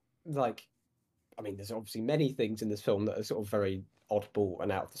not like, I mean, there's obviously many things in this film that are sort of very oddball and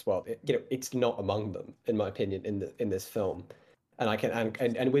out of this world. It's not among them, in my opinion, in this film. And I can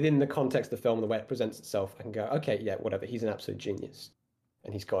and within the context of the film and the way it presents itself, I can go, okay, yeah, whatever. He's an absolute genius,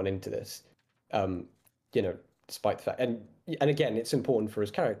 and he's gone into this, despite the fact. And again, it's important for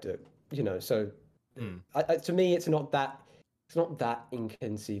his character, So, to me, it's not that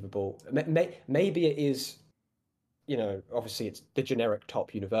inconceivable. Maybe it is. Obviously it's the generic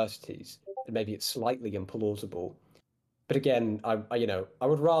top universities, and maybe it's slightly implausible. But again, I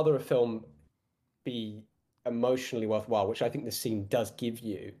would rather a film be emotionally worthwhile, which I think this scene does give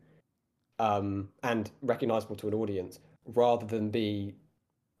you, and recognizable to an audience, rather than be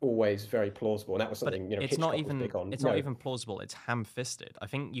always very plausible. And that was something it's not Hitchcock was big on. It's not even plausible. It's ham-fisted. I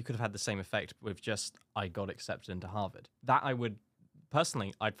think you could have had the same effect with just I got accepted into Harvard. That I would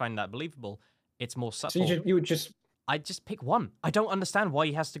personally, I'd find that believable. It's more subtle. So you would just. I'd just pick one. I don't understand why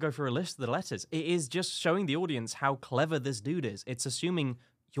he has to go through a list of the letters. It is just showing the audience how clever this dude is. It's assuming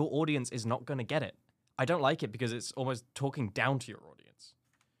your audience is not going to get it. I don't like it because it's almost talking down to your audience.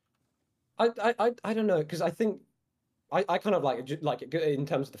 I don't know, because I think I kind of like it in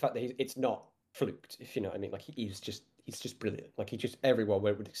terms of the fact that it's not fluked, if you know what I mean. Like he's just brilliant. Like everyone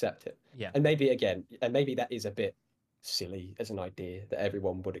would accept him. Yeah. And maybe that is a bit silly as an idea that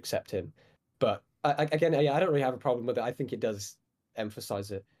everyone would accept him. But again, yeah, I don't really have a problem with it. I think it does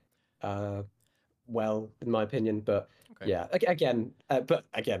emphasize it well, in my opinion. But Okay. yeah, again, I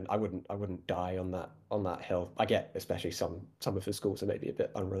wouldn't die on that hill. I get, especially some of his schools are maybe a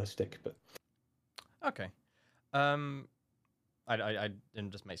bit unrealistic, but Okay. It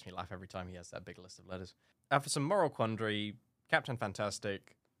just makes me laugh every time he has that big list of letters. For some moral quandary, Captain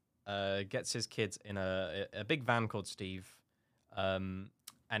Fantastic gets his kids in a big van called Steve, and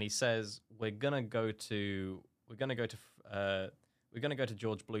he says, "We're gonna go to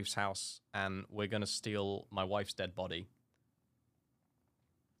George Bluth's house, and we're gonna steal my wife's dead body."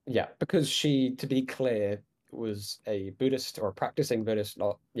 yeah, because she, to be clear, was a Buddhist or a practicing Buddhist,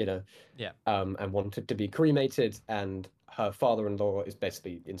 not, Yeah. and wanted to be cremated, and her father-in-law is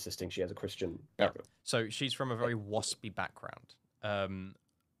basically insisting she has a Christian burial. So she's from a very waspy background.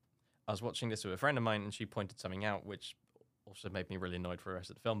 I was watching this with a friend of mine, and she pointed something out, which also made me really annoyed for the rest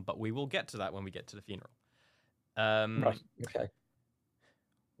of the film. But we will get to that when we get to the funeral. Right. Okay.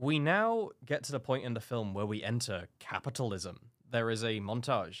 We now get to the point in the film where we enter capitalism. There is a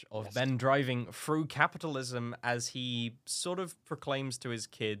montage of Yes. Ben driving through capitalism as he sort of proclaims to his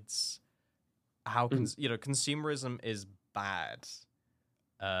kids how consumerism is bad.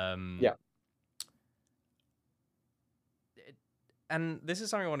 Yeah. And this is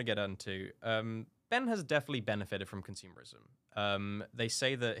something I want to get into. Ben has definitely benefited from consumerism. They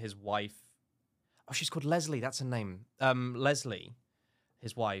say that his wife, she's called Leslie. That's her name. Leslie,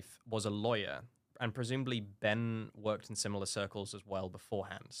 his wife, was a lawyer, and presumably Ben worked in similar circles as well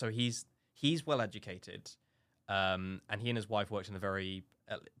beforehand. So he's well educated, and he and his wife worked in a very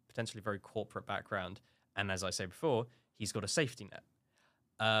potentially very corporate background. And as I say before, he's got a safety net.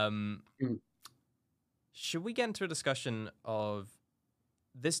 Should we get into a discussion of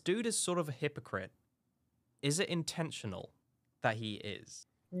this dude is sort of a hypocrite? Is it intentional that he is?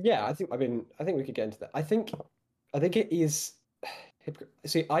 Yeah, I think we could get into that. I think it is.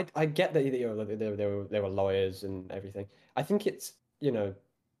 See, I get that they were lawyers and everything. I think it's,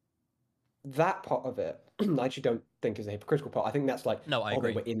 that part of it, I actually don't think is a hypocritical part. I think that's like, No, I they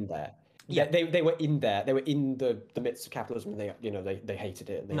agree. were in there. Yeah. They were in there. They were in the midst of capitalism, and they hated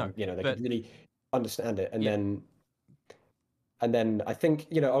it, and they could really understand it. And Yeah. then I think,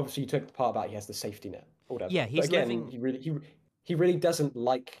 obviously you took the part about he has the safety net or whatever. Yeah, he's but again, living. he really doesn't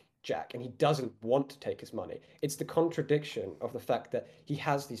like Jack, and he doesn't want to take his money. It's the contradiction of the fact that he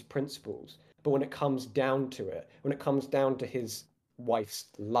has these principles, but when it comes down to it, when it comes down to his wife's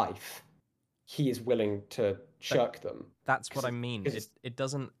life, he is willing to shirk them. That's what I mean. It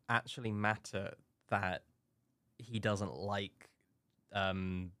doesn't actually matter that he doesn't like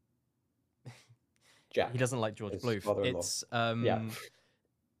Jack. He doesn't like George Bluth. It's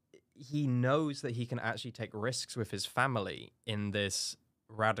he knows that he can actually take risks with his family in this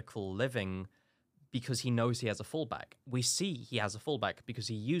radical living because he knows he has a fallback. We see he has a fallback because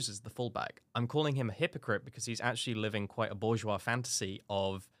he uses the fallback. I'm calling him a hypocrite because he's actually living quite a bourgeois fantasy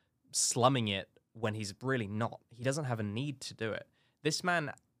of slumming it when he's really not. He doesn't have a need to do it. This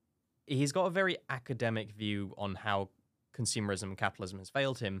man, he's got a very academic view on how consumerism and capitalism has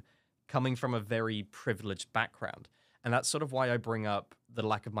failed him, coming from a very privileged background. And that's sort of why I bring up the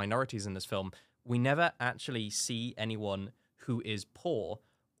lack of minorities in this film. We never actually see anyone who is poor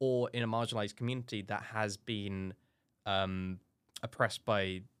or in a marginalized community that has been oppressed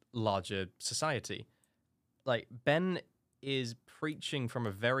by larger society. Like, Ben is preaching from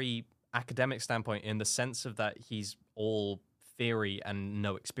a very academic standpoint in the sense of that he's all theory and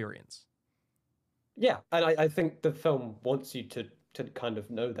no experience. Yeah, and I think the film wants you to kind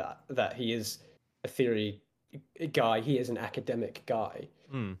of know that he is a theory guy, he is an academic guy.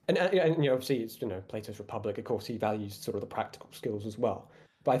 And obviously it's, Plato's Republic, of course he values sort of the practical skills as well.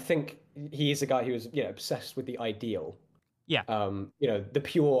 But I think he is a guy who is, obsessed with the ideal. Yeah. The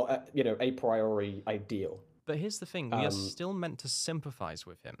pure, a priori ideal. But here's the thing, we are still meant to sympathize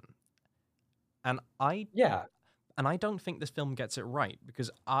with him. And I don't think this film gets it right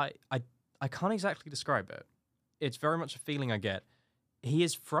because I can't exactly describe it. It's very much a feeling I get. He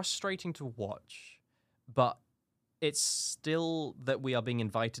is frustrating to watch, but it's still that we are being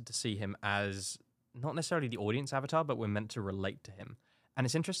invited to see him as not necessarily the audience avatar, but we're meant to relate to him. And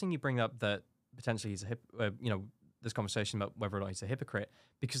it's interesting you bring up that potentially he's this conversation about whether or not he's a hypocrite,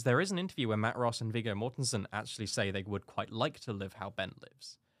 because there is an interview where Matt Ross and Viggo Mortensen actually say they would quite like to live how Ben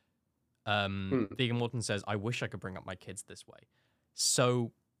lives. Viggo Mortensen says, "I wish I could bring up my kids this way."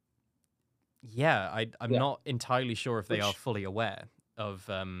 So, I'm not entirely sure if they are fully aware of.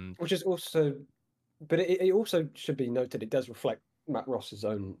 Which is also but it also should be noted it does reflect Matt Ross's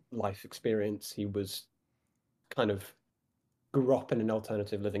own life experience. He was kind of grew up in an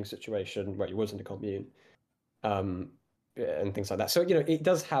alternative living situation where he was in a commune, and things like that. So it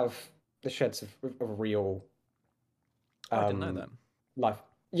does have the sheds of real I didn't know that. life.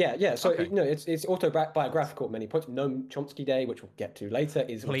 Yeah, yeah. So Okay. it's autobiographical at many points. Noam Chomsky Day, which we'll get to later,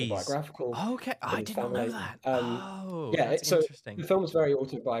 is Please. autobiographical. Okay, With I his did not know family. that. Yeah, That's so interesting. the film's very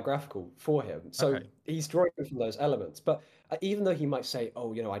autobiographical for him. So Okay. he's drawing from those elements. But even though he might say, "Oh,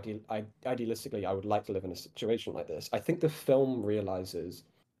 idealistically, I would like to live in a situation like this," I think the film realizes,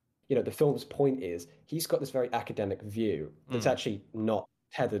 the film's point is he's got this very academic view that's actually not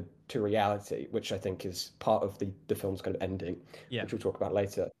tethered to reality, which I think is part of the film's kind of ending, Yeah. which we'll talk about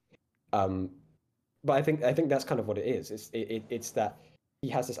later. But I think that's kind of what it is. It's that he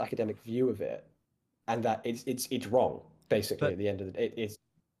has this academic view of it, and that it's wrong basically But at the end of the day. It's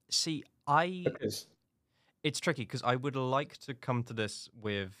see, because it's tricky because I would like to come to this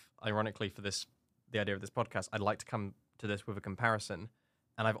with, ironically, for the idea of this podcast, I'd like to come to this with a comparison,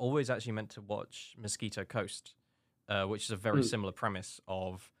 and I've always actually meant to watch Mosquito Coast, which is a very similar premise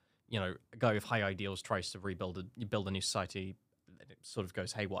of, a guy with high ideals tries to build a new society, it sort of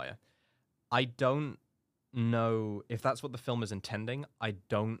goes haywire. I don't know if that's what the film is intending. I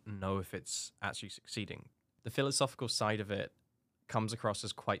don't know if it's actually succeeding. The philosophical side of it comes across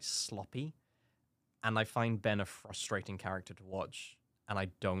as quite sloppy, and I find Ben a frustrating character to watch, and I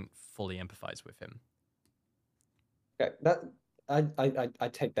don't fully empathize with him. okay, that I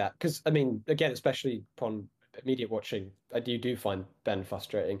take that because I mean again, especially upon immediate watching, I do find Ben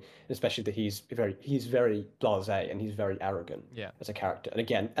frustrating, especially that he's very blasé and he's very arrogant Yeah. as a character. And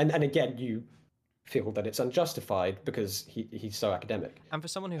again, you feel that it's unjustified because he's so academic. And for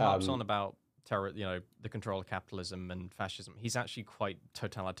someone who harps on about terror, the control of capitalism and fascism, he's actually quite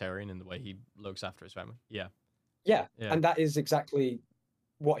totalitarian in the way he looks after his family. Yeah. Yeah, Yeah. and that is exactly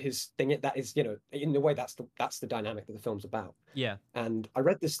what his thing is. That is, in a way, that's the dynamic that the film's about. Yeah. And I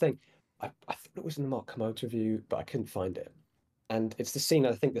read this thing, I thought it was in the Mark Kermode review, but I couldn't find it. And it's the scene,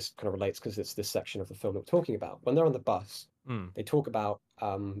 and I think this kind of relates because it's this section of the film that we're talking about. When they're on the bus, they talk about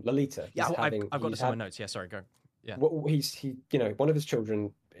Lolita. Yeah, I've got this in my notes. Yeah, sorry, go. Yeah. One of his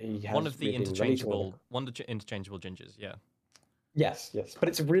children, he has One of the with him interchangeable gingers, yeah. Yes, yes, but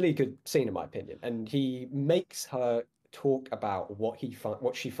it's a really good scene in my opinion, and he makes her talk about what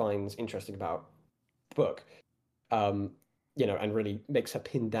she finds interesting about the book, and really makes her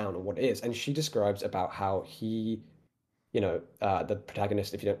pin down on what it is. And she describes about how he, the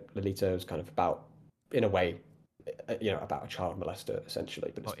protagonist, if you don't, Lolita, is kind of about, in a way, about a child molester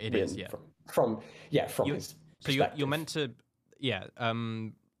essentially, but it's it written is, yeah. from his So perspective. you're meant to, yeah.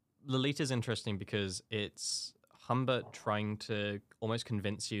 Lolita's interesting because it's Humbert trying to almost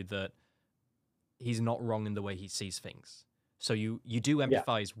convince you that he's not wrong in the way he sees things. So you do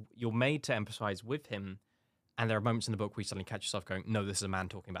empathize. Yeah. You're made to empathize with him, and there are moments in the book where you suddenly catch yourself going, "No, this is a man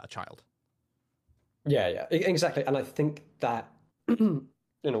talking about a child." Yeah, exactly. And I think that, in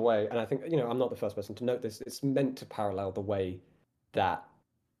a way, and I think I'm not the first person to note this. It's meant to parallel the way that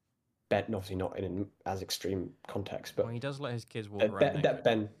Ben, obviously not in an as extreme context, but he does let his kids walk around. That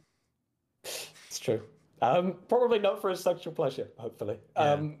Ben, it's true. Probably not for his sexual pleasure, hopefully.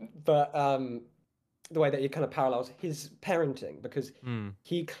 Yeah. But the way that he kind of parallels his parenting, because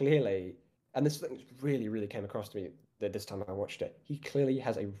he clearly, and this thing really, really came across to me this time I watched it. He clearly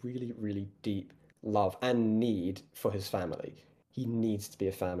has a really, really deep love and need for his family. He needs to be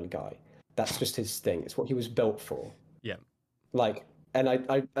a family guy. That's just his thing. It's what he was built for. Yeah. And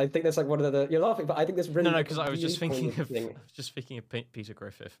I think that's like one of the you're laughing, but I think this really no, because I was just thinking of Peter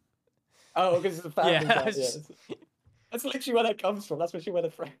Griffith. Oh, because it's a family guy. Yes. Yeah. That's literally where that comes from. That's literally where the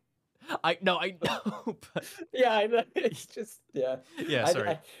phrase. I know, but yeah, I know. It's just Yeah,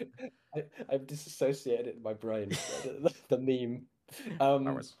 sorry. I've disassociated it in my brain the meme.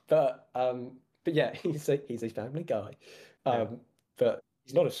 But yeah, he's a family guy. But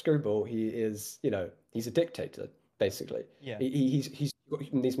he's not a screwball. He is, he's a dictator basically. Yeah. He's got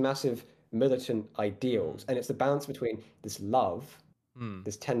these massive militant ideals, and it's the balance between this love,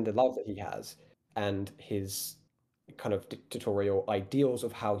 this tender love that he has, and his kind of dictatorial ideals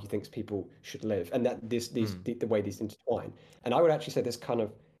of how he thinks people should live, and that the way these intertwine. And I would actually say this kind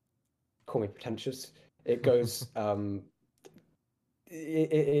of, call me pretentious, it goes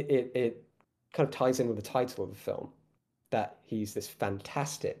it kind of ties in with the title of the film, that he's this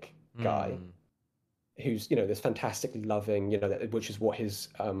fantastic guy who's this fantastically loving, which is what his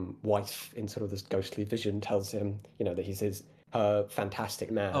wife in sort of this ghostly vision tells him, that he's her fantastic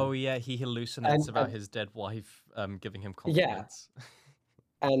man. Oh yeah, he hallucinates about his dead wife giving him compliments.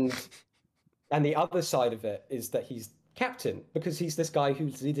 Yeah. And And the other side of it is that he's captain because he's this guy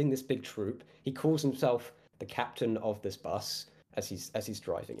who's leading this big troop. He calls himself the captain of this bus as he's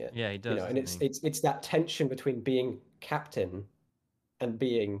driving it. Yeah, he does, And doesn't he? it's that tension between being captain and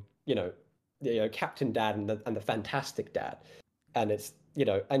being, captain dad and the fantastic dad. And it's,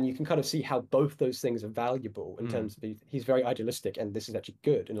 and you can kind of see how both those things are valuable in terms of he's very idealistic and this is actually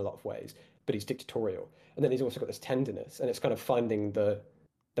good in a lot of ways, but he's dictatorial. And then he's also got this tenderness, and it's kind of finding the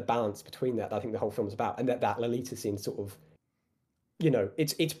balance between that I think the whole film is about. And that Lolita scene sort of,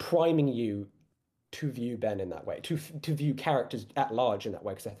 it's priming you to view Ben in that way, to view characters at large in that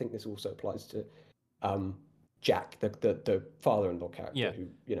way, because I think this also applies to Jack, the father-in-law character, who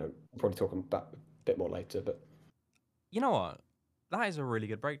we'll probably talk about a bit more later. But you know what? That is a really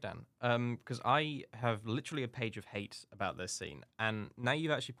good breakdown. Because I have literally a page of hate about this scene, and now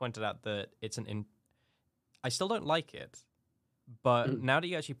you've actually pointed out that it's I still don't like it, but now that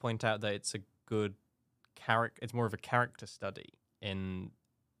you actually point out that it's a good character, it's more of a character study in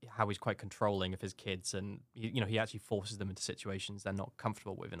how he's quite controlling of his kids, and he actually forces them into situations they're not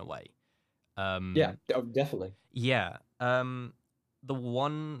comfortable with in a way. Yeah, definitely. Yeah. The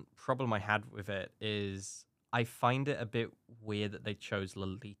one problem I had with it is I find it a bit weird that they chose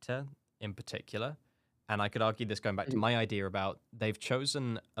Lolita in particular. And I could argue this going back to my idea about they've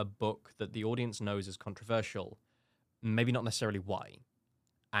chosen a book that the audience knows is controversial, maybe not necessarily why.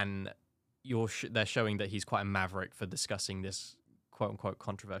 And they're showing that he's quite a maverick for discussing this quote-unquote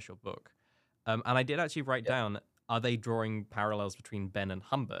controversial book. And I did actually write down, are they drawing parallels between Ben and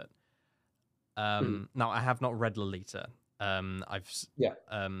Humbert? Now, I have not read Lolita.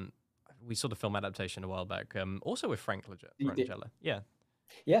 We saw the film adaptation a while back, also with Frank Langella. Yeah.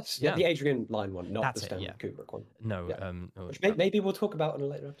 Yes, yeah, the Adrian Lyne one, not the Stanley Kubrick one. No, which maybe we'll talk about in a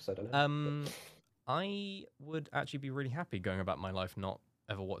later episode. I don't know. I would actually be really happy going about my life not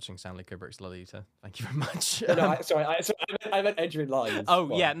ever watching Stanley Kubrick's Lolita. Thank you very much. I meant Adrian Lyne. Oh,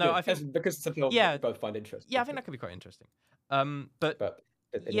 well, yeah, no, I think because it's a film we both find interesting. Yeah, I think that could be quite interesting. But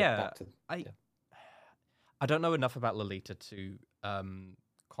I don't know enough about Lolita to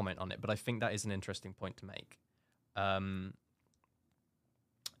comment on it, but I think that is an interesting point to make.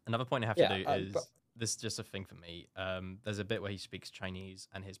 Another point I have to do is, this is just a thing for me. There's a bit where he speaks Chinese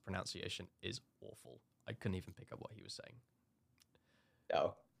and his pronunciation is awful. I couldn't even pick up what he was saying.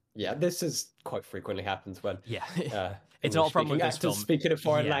 Oh, yeah, this is quite frequently happens when it's not a problem with this film. Speaking a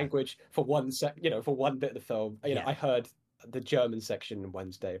foreign language for one for one bit of the film. I heard the German section on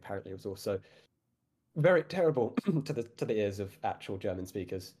Wednesday. Apparently, it was also very terrible to the ears of actual German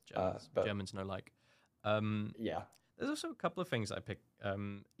speakers. Germans no like. Yeah. There's also a couple of things I picked.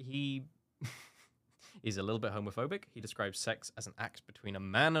 He's a little bit homophobic. He describes sex as an act between a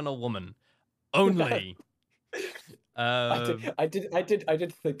man and a woman only. I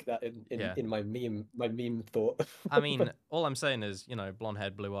did think that in my meme thought. I mean, all I'm saying is, blonde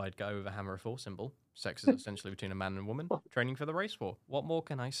haired, blue eyed guy with a hammer of Thor symbol. Sex is essentially between a man and a woman training for the race war. What more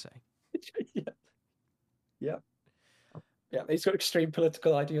can I say? Yeah. He's got extreme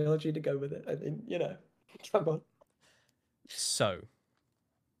political ideology to go with it. I mean, come on. So,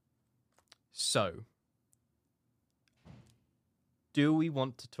 do we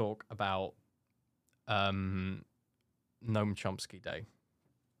want to talk about Noam Chomsky Day?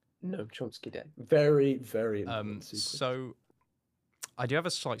 Noam Chomsky Day. Very, very important sequence. So, I do have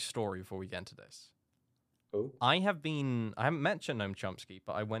a slight story before we get into this. Oh. I haven't mentioned Noam Chomsky,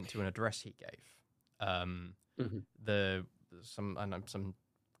 but I went to an address he gave. Some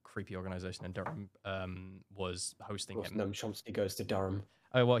creepy organization in Durham was hosting him. Noam Chomsky goes to Durham.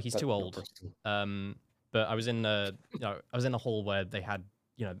 Oh well, he's too old. But I was in a hall where they had,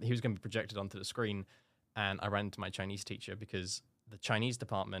 he was going to be projected onto the screen, and I ran into my Chinese teacher because the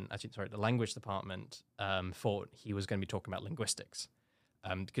language department thought he was going to be talking about linguistics,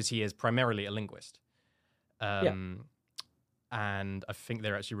 because he is primarily a linguist. And I think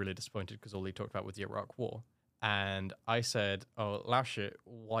they're actually really disappointed because all he talked about was the Iraq War. And I said, "Oh, Laoshi,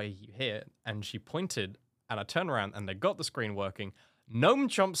 why are you here?" And she pointed, and I turned around, and they got the screen working. Noam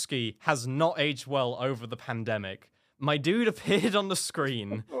Chomsky has not aged well over the pandemic. My dude appeared on the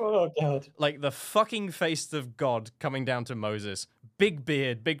screen. Oh, God. Like the fucking face of God coming down to Moses. Big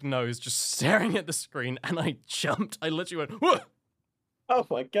beard, big nose, just staring at the screen, and I jumped. I literally went, "Whoa!" Oh,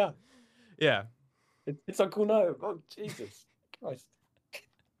 my God. Yeah. It's Uncle Noam. Oh, Jesus Christ.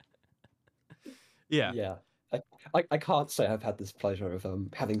 Yeah. Yeah. I can't say I've had this pleasure of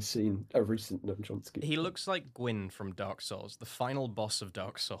having seen a recent Noam Chomsky. He looks like Gwyn from Dark Souls, the final boss of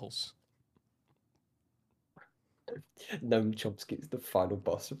Dark Souls. Noam Chomsky is the final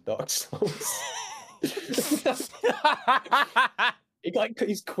boss of Dark Souls.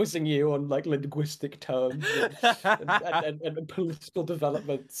 He's quizzing you on like linguistic terms and political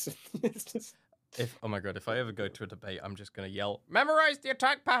developments. It's just Oh my god, if I ever go to a debate, I'm just gonna yell, memorize the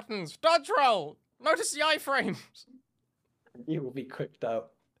attack patterns, dodge roll, notice the iframes. you will be kicked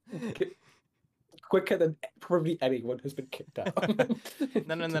out quicker than probably anyone has been kicked out.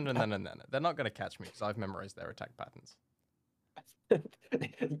 No. They're not gonna catch me because I've memorized their attack patterns.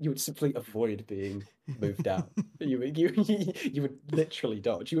 You would simply avoid being moved out. You would literally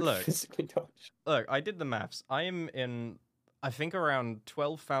dodge. You would physically dodge. Look, I did the maths. I am in, I think, around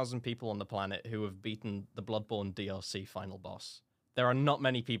 12,000 people on the planet who have beaten the Bloodborne DLC final boss. There are not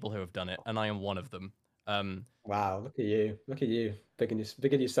many people who have done it, and I am one of them. Wow, look at you! Look at you, bigging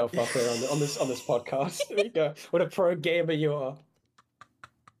yourself up here on this podcast. There you go. What a pro gamer you are.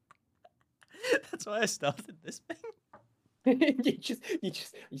 That's why I started this thing. you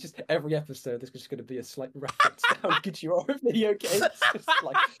just every episode there's just going to be a slight reference to how good you are at video games. Just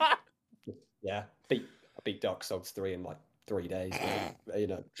like, yeah, I beat Dark Souls 3 in like 3 days.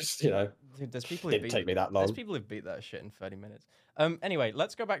 Dude, there's people didn't take me that long. There's people who beat that shit in 30 minutes. Anyway,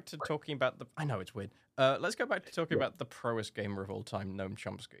 let's go back to talking about the. I know it's weird. Let's go back to talking about the proest gamer of all time, Noam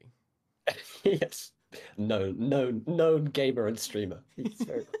Chomsky. Yes, known gamer and streamer. He's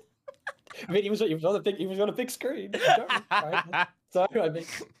very. I mean, he was on a big screen. Right? So I mean,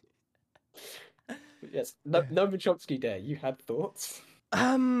 yes, Noam Chomsky Day. You had thoughts?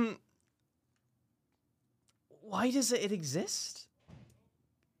 Why does it exist?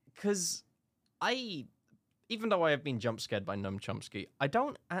 Because even though I have been jump scared by Noam Chomsky, I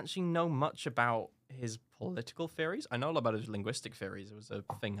don't actually know much about his political theories. I know a lot about his linguistic theories. It was a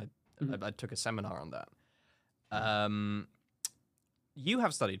thing I took a seminar on that. You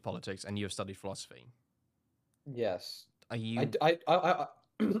have studied politics and you have studied philosophy. Yes. Are you? I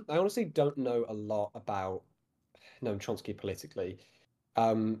honestly don't know a lot about Noam Chomsky politically.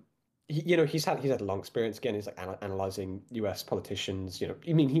 He's had a long experience. Again, he's like analyzing U.S. politicians.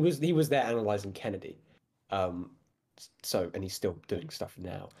 I mean, he was there analyzing Kennedy. And he's still doing stuff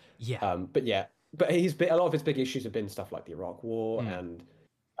now. Yeah. But a lot of his big issues have been stuff like the Iraq War and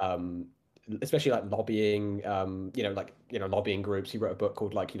especially like lobbying. Lobbying groups. He wrote a book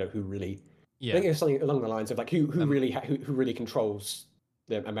called Who Really. Yeah. I think it was something along the lines of like who really controls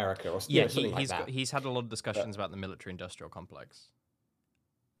America or something like that. He's had a lot of discussions about the military-industrial complex.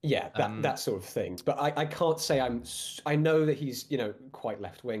 Yeah, that sort of thing. But I can't say I know that he's quite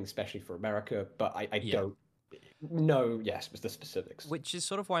left wing, especially for America. But I don't know. Yes, the specifics. Which is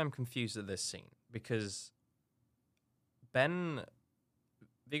sort of why I'm confused at this scene, because Ben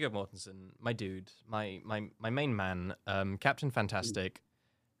Viggo Mortensen, my dude, my main man, Captain Fantastic,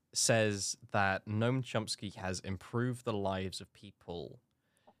 says that Noam Chomsky has improved the lives of people,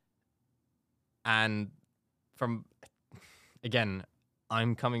 and again,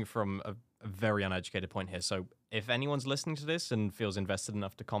 I'm coming from a very uneducated point here. So if anyone's listening to this and feels invested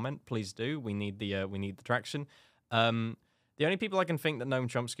enough to comment, please do. We need the traction. The only people I can think that Noam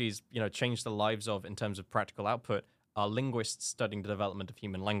Chomsky's changed the lives of in terms of practical output are linguists studying the development of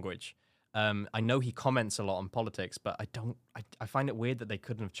human language. I know he comments a lot on politics, but I find it weird that they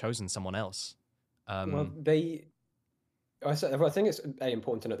couldn't have chosen someone else. I think it's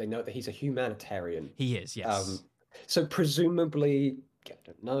important to note they note that he's a humanitarian. He is, yes. So presumably, I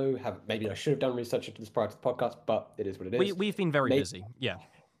don't know. Maybe I should have done research into this prior to the podcast, but it is what it is. We've been very busy. Yeah.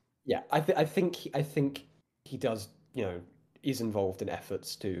 Yeah, I think he does. Is involved in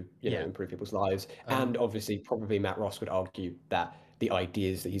efforts to improve people's lives, and obviously probably Matt Ross would argue that the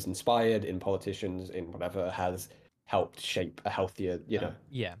ideas that he's inspired in politicians in whatever has helped shape a healthier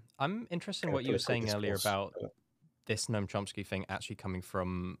yeah, I'm interested in what you were saying earlier about this Noam Chomsky thing actually coming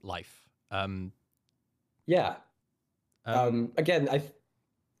from life. Again,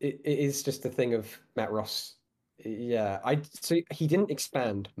 it is just a thing of Matt Ross. So he didn't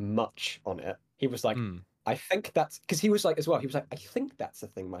expand much on it. He was like, I think that's because he was like as well. He was like, I think that's a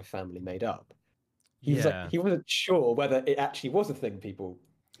thing my family made up. He wasn't sure whether it actually was a thing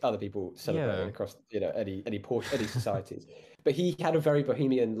other people celebrating across any societies. But he had a very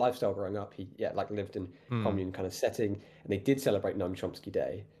bohemian lifestyle growing up. He lived in commune kind of setting, and they did celebrate Noam Chomsky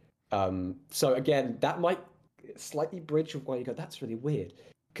Day. So again, that might slightly bridge of why you go, that's really weird,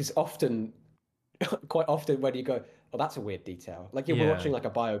 because quite often when you go, oh, that's a weird detail. Like you're watching like a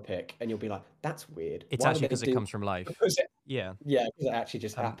biopic and you'll be like, that's weird. It's actually because it comes from life. Because it actually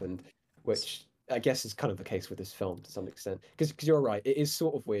just happened, which I guess is kind of the case with this film to some extent. Because you're right, it is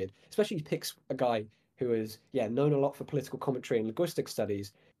sort of weird, especially he picks a guy who is known a lot for political commentary and linguistic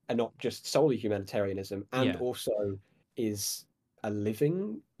studies and not just solely humanitarianism, and also is a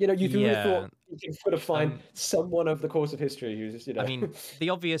living. You would have Yeah. thought you could sort of find someone over the course of history who's just, I mean, the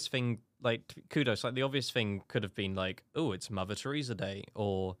obvious thing, like, kudos, like, the obvious thing could have been like, oh, it's Mother Teresa Day,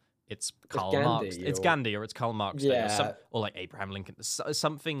 or it's Karl Marx, Gandhi it's or Gandhi, or it's Karl Marx Day, yeah, or like Abraham Lincoln,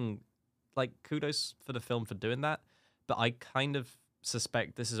 something like, kudos for the film for doing that. But I kind of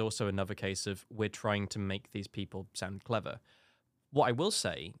suspect this is also another case of we're trying to make these people sound clever. What I will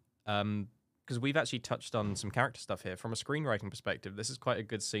say, because we've actually touched on some character stuff here, from a screenwriting perspective, this is quite a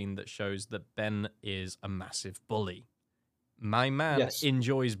good scene that shows that Ben is a massive bully. My man yes,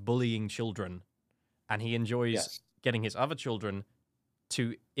 enjoys bullying children, and he enjoys yes. getting his other children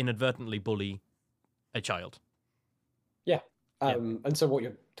to inadvertently bully a child. Yeah. And so what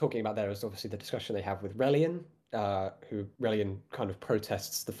you're talking about there is obviously the discussion they have with Relian, who Relian kind of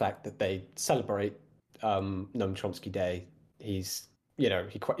protests the fact that they celebrate Noam Chomsky Day. He's, he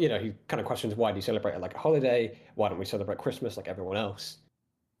kind of questions, why do you celebrate it like a holiday? Why don't we celebrate Christmas like everyone else?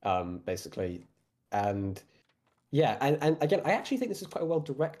 Basically. And yeah, and again, I actually think this is quite a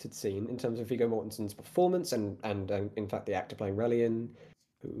well-directed scene in terms of Viggo Mortensen's performance and in fact the actor playing Relian,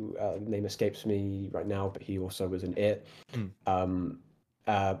 who name escapes me right now, but he also was in It.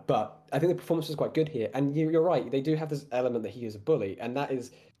 But I think the performance is quite good here, and you're right. They do have this element that he is a bully, and that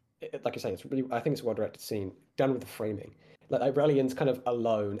is, like I say, it's really. I think it's a well-directed scene, done with the framing. Like Aurelian's kind of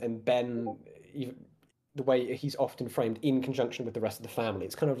alone, and Ben, the way he's often framed in conjunction with the rest of the family,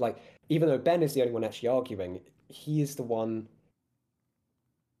 it's kind of like, even though Ben is the only one actually arguing, he is the one.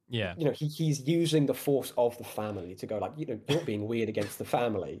 Yeah. He's using the force of the family to go like, you're being weird against the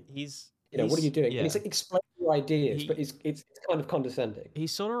family. What are you doing? Yeah. And he's like, explain your ideas, but it's kind of condescending. He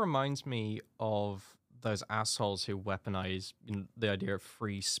sort of reminds me of those assholes who weaponize the idea of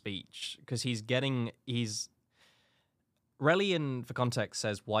free speech, because Relian, for context,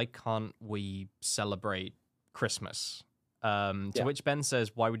 says, why can't we celebrate Christmas? To which Ben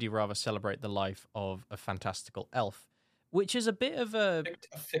says, why would you rather celebrate the life of a fantastical elf? Which is a bit of a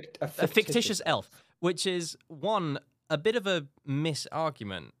fictitious elf, which is, one, a bit of a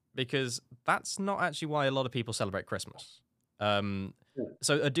misargument, because that's not actually why a lot of people celebrate Christmas. So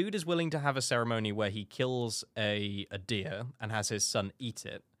a dude is willing to have a ceremony where he kills a deer and has his son eat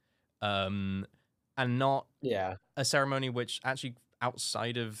it, and not a ceremony which actually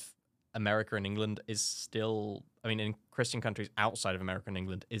outside of America and England is still, I mean, in Christian countries outside of America and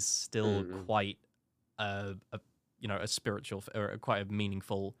England is still quite a spiritual or quite a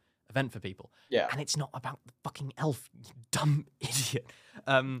meaningful event for people. Yeah. And it's not about the fucking elf, you dumb idiot.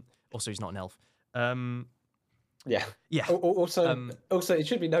 Also, he's not an elf. Yeah. Yeah. Also, it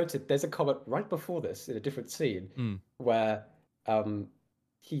should be noted, there's a comment right before this in a different scene where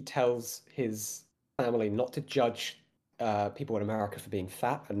he tells his family not to judge people in America for being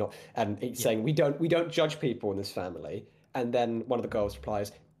fat, and he's saying we don't judge people in this family. And then one of the girls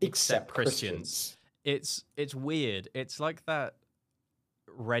replies, except Christians. It's weird. It's like that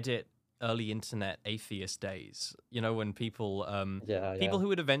Reddit early internet atheist days, when people people who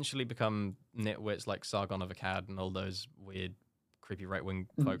would eventually become nitwits like Sargon of Akkad and all those weird creepy right-wing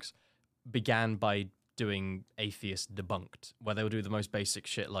folks began by doing atheist debunked, where they would do the most basic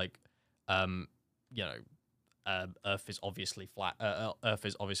shit like Earth is obviously flat, Earth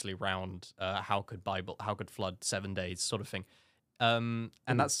is obviously round, how could flood 7 days, sort of thing. And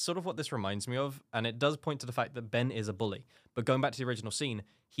that's sort of what this reminds me of, and it does point to the fact that Ben is a bully. But going back to the original scene,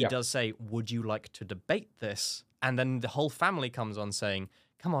 he does say, would you like to debate this? And then the whole family comes on saying,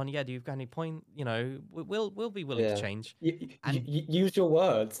 come on, do you got any point? We'll be willing to change. Use your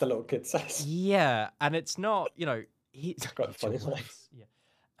words, the little kid says. Yeah, and it's not, It's quite a funny line. Yeah.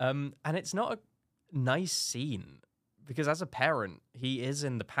 And it's not a nice scene, because as a parent, he is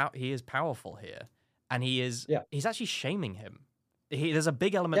powerful here, and he's actually shaming him. There's a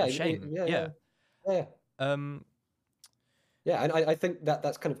big element of shame. And I think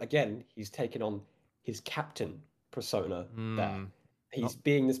that's kind of, again, he's taken on his captain persona there. He's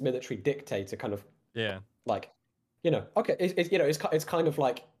being this military dictator, kind of like, okay, it's kind of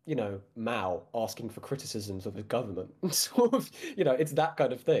like, Mao asking for criticisms of his government. Sort of, it's that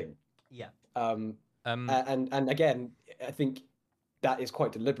kind of thing. Yeah. And again, I think that is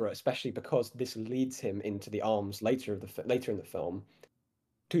quite deliberate, especially because this leads him into the arms later in the film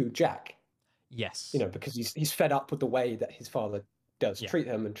to Jack. Yes. Because he's fed up with the way that his father does treat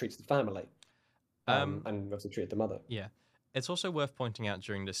him and treats the family, and also treated the mother. Yeah. It's also worth pointing out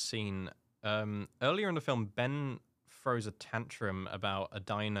during this scene, earlier in the film, Ben throws a tantrum about a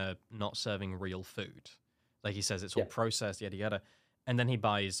diner not serving real food. Like he says, it's all processed, yada yada. And then he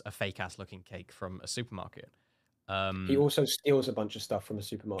buys a fake-ass looking cake from a supermarket. He also steals a bunch of stuff from a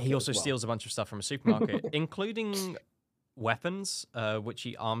supermarket. He also steals a bunch of stuff from a supermarket, including weapons, which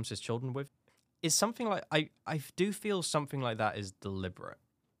he arms his children with, is something like I do feel something like that is deliberate,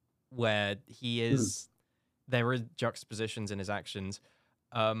 where he is there are juxtapositions in his actions.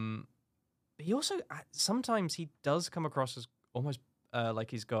 He also sometimes he does come across as almost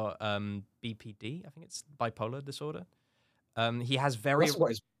like he's got BPD. I think it's bipolar disorder. He has very That's what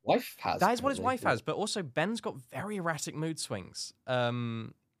his wife has. that is what his apparently. wife has, but also Ben's got very erratic mood swings.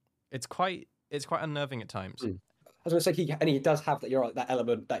 It's quite unnerving at times. I was going to say he does have that. You're right, that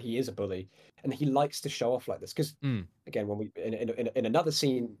element that he is a bully, and he likes to show off like this. Because again, when we in another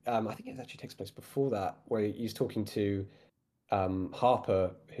scene, I think it actually takes place before that, where he's talking to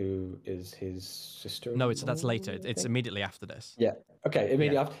Harper, who is his sister. No, that's later. It's immediately after this. Yeah. Okay.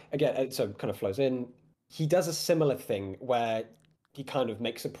 Immediately after. Again, it so kind of flows in. He does a similar thing where he kind of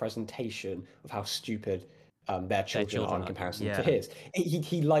makes a presentation of how stupid their children are in comparison to his.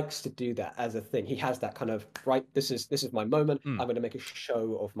 He likes to do that as a thing. He has that kind of right. This is my moment. I'm going to make a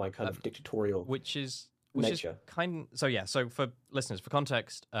show of my kind of dictatorial, which is nature. So for listeners, for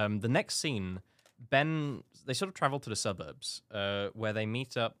context, the next scene, they sort of travel to the suburbs, where they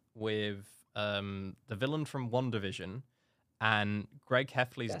meet up with the villain from WandaVision and Greg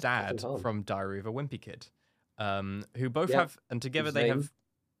Heffley's dad from Diary of a Wimpy Kid, who both have, and together they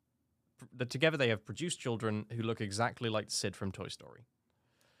have produced children who look exactly like Sid from Toy Story.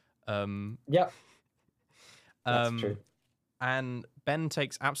 That's true. And Ben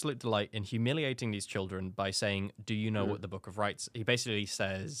takes absolute delight in humiliating these children by saying, "Do you know what the Book of Rights?" He basically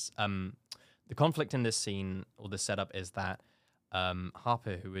says, the conflict in this scene, or the setup, is that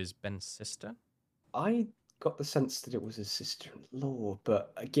Harper, who is Ben's sister. I got the sense that it was his sister-in-law,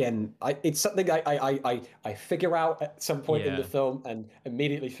 but again, it's something I figure out at some point in the film and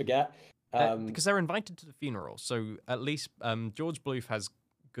immediately forget. Because they're invited to the funeral, so at least George Bluth has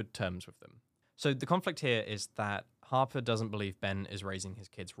good terms with them. So the conflict here is that Harper doesn't believe Ben is raising his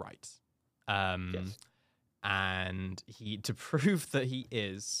kids right. And to prove that he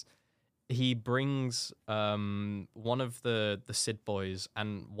is, he brings one of the Sid boys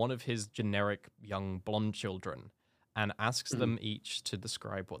and one of his generic young blonde children and asks them each to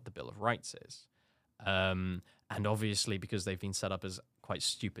describe what the Bill of Rights is. And obviously, because they've been set up as quite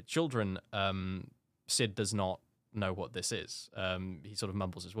stupid children, Sid does not know what this is. He sort of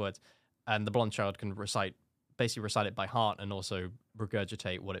mumbles his words. And the blonde child can basically recite it by heart and also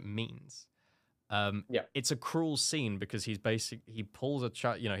regurgitate what it means. It's a cruel scene because he pulls a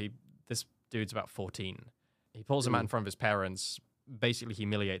child, this dude's about 14. He pulls him out in front of his parents, basically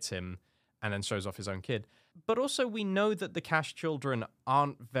humiliates him, and then shows off his own kid. But also we know that the Cash children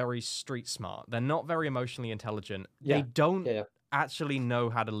aren't very street smart. They're not very emotionally intelligent. They don't actually know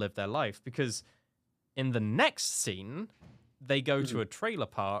how to live their life, because in the next scene, they go to a trailer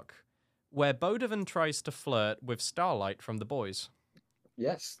park where Bodovan tries to flirt with Starlight from The Boys.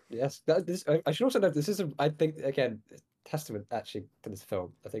 Yes. I should also note this is, I think, again, testament actually to this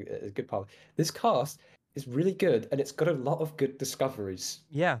film. I think it's a good part. This cast is really good, and it's got a lot of good discoveries.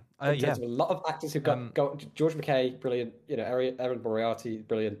 A lot of actors who've got George McKay, brilliant. Erin Moriarty,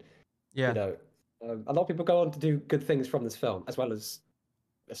 brilliant. A lot of people go on to do good things from this film, as well as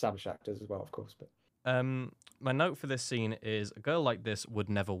established actors as well, of course. But my note for this scene is: a girl like this would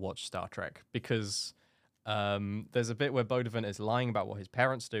never watch Star Trek, because there's a bit where Bodovan is lying about what his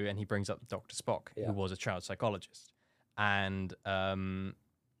parents do, and he brings up Dr. Spock, who was a child psychologist. And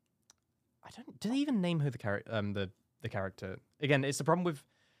did they even name who the character? Again, it's the problem with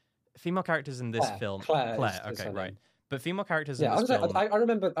female characters in this film. Claire, okay, right. But female characters in this film. I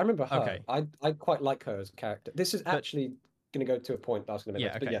remember her. Okay. I quite like her as a character. This is actually going to go to a point that I was going to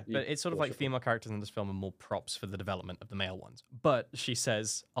make. But it's sort of like female characters in this film are more props for the development of the male ones. But she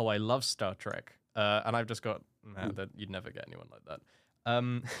says, "Oh, I love Star Trek," and I've just got, that you'd never get anyone like that.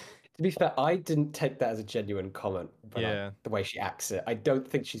 To be fair, I didn't take that as a genuine comment. The way she acts it, I don't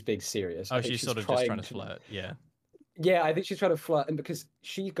think she's being serious. Oh, she's sort of just trying to flirt. Yeah, I think she's trying to flirt, and because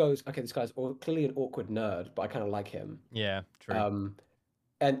she goes, okay, this guy's clearly an awkward nerd, but I kind of like him. Yeah, true.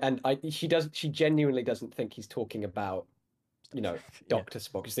 She genuinely doesn't think he's talking about, Dr.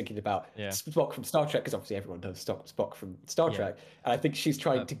 Spock. She's thinking about Spock from Star Trek, because obviously everyone does Spock from Star Trek. And I think she's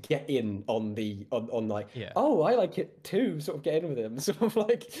trying to get in on oh, I like it too, sort of get in with him. Sort of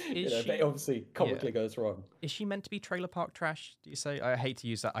like, but obviously comically goes wrong. Is she meant to be trailer park trash, do you say? I hate to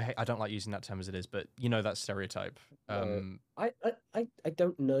use that. I don't like using that term as it is, but that stereotype. I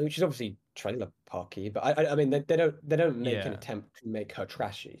don't know. She's obviously trailer parky, but I mean, they don't make an attempt to make her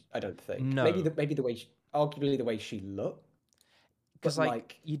trashy, I don't think. No. Maybe the way arguably the way she looks. Because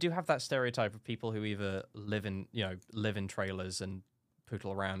you do have that stereotype of people who either live in trailers and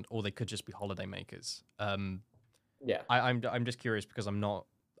poodle around, or they could just be holiday makers. Yeah. I'm just curious because I'm not.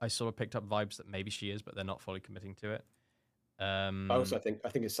 I sort of picked up vibes that maybe she is, but they're not fully committing to it. Also, I think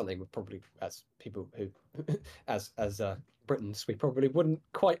it's something we probably, as people who, as Britons, we probably wouldn't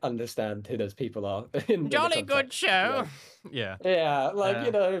quite understand who those people are in the Jolly good context. show. Yeah. Yeah, like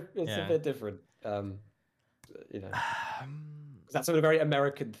it's a Yeah. bit different. That's a very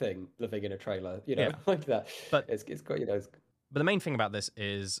American thing, living in a trailer. Yeah. Like that. But It's got But the main thing about this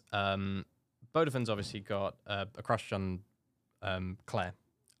is Vodafoone's obviously got a crush on Claire.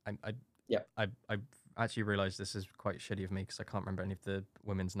 Yeah. I actually realized this is quite shitty of me because I can't remember any of the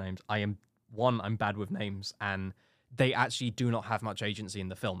women's names. I'm bad with names, and they actually do not have much agency in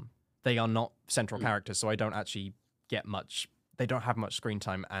the film. They are not central characters, so I don't actually get much. They don't have much screen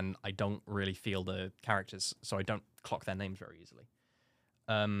time, and I don't really feel the characters, so I don't clock their names very easily.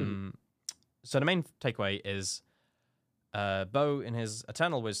 So the main takeaway is Bo, in his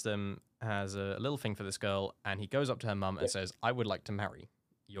eternal wisdom, has a little thing for this girl, and he goes up to her mum and says, "I would like to marry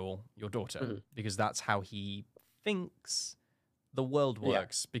your daughter," because that's how he thinks the world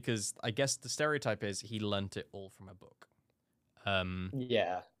works. Because I guess the stereotype is he learnt it all from a book.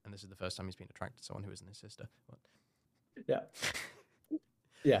 Yeah. And this is the first time he's been attracted to someone who isn't his sister. But... Yeah.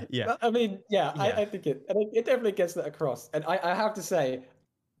 Yeah. Yeah. I mean, yeah. I think it definitely gets that across. And I have to say,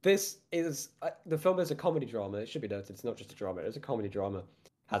 this is the film is a comedy drama. It should be noted. It's not just a drama. It's a comedy drama.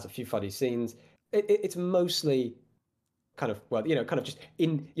 Has a few funny scenes. It's mostly kind of, well, kind of just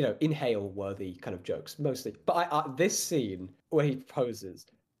inhale worthy kind of jokes mostly. But this scene where he proposes,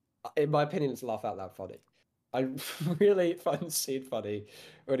 in my opinion, it's laugh out loud funny. I really find the scene funny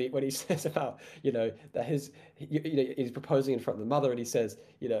when he says about that he's proposing in front of the mother, and he says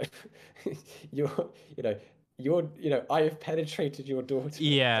I have penetrated your daughter.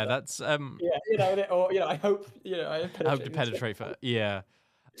 Yeah, that's I hope I have penetrated. I hope to penetrate for yeah.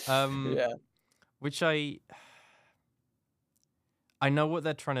 Yeah. Which I know what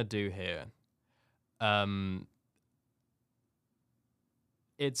they're trying to do here.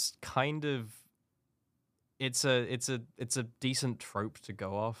 It's kind of it's a decent trope to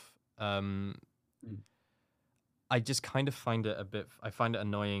go off. I just kind of find it I find it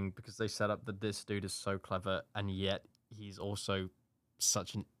annoying because they set up that this dude is so clever and yet he's also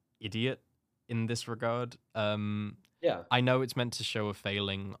such an idiot in this regard. Yeah. I know it's meant to show a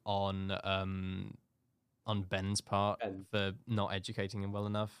failing on Ben's part for not educating him well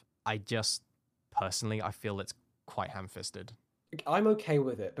enough. I just personally I feel it's quite ham-fisted. I'm okay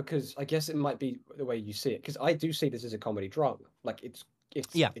with it because I guess it might be the way you see it, because I do see this as a comedy drama. Like it's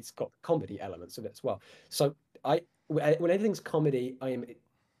got comedy elements of it as well. So when everything's comedy, I'm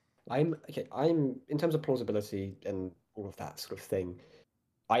okay. I'm in terms of plausibility and all of that sort of thing.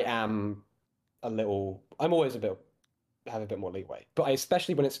 I'm always have a bit more leeway, but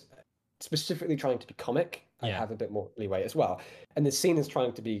especially when it's specifically trying to be comic, I have a bit more leeway as well. And the scene is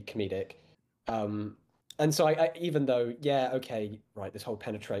trying to be comedic. And so I even though, this whole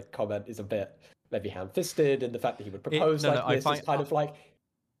penetrate comment is a bit maybe ham-fisted, and the fact that he would propose is kind of like...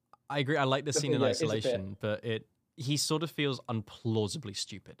 I agree. I like the scene in isolation, but he sort of feels unplausibly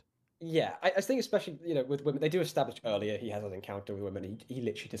stupid. Yeah, I think especially, with women, they do establish earlier he has an encounter with women. He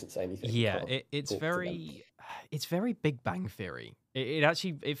literally doesn't say anything. Yeah, it's very Big Bang Theory.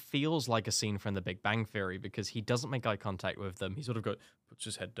 It feels like a scene from the Big Bang Theory because he doesn't make eye contact with them. He sort of puts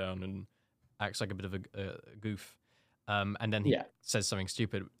his head down and acts like a bit of a goof, and then he says something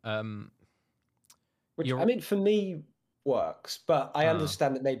stupid. Which I mean, for me, works, but I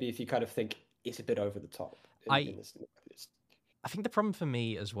understand that maybe if you kind of think it's a bit over the top. I think the problem for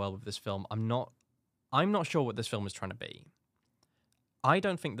me as well with this film, I'm not sure what this film is trying to be. I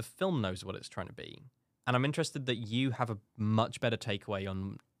don't think the film knows what it's trying to be, and I'm interested that you have a much better takeaway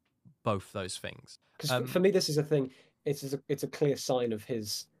on both those things. Because for me, this is a thing. It's a clear sign of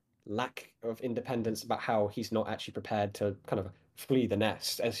his lack of independence about how he's not actually prepared to kind of flee the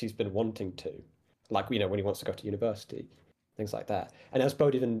nest as he's been wanting to, like when he wants to go to university, things like that. And as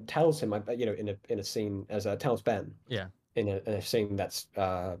Bode even tells him, in a scene, tells Ben, in a scene that's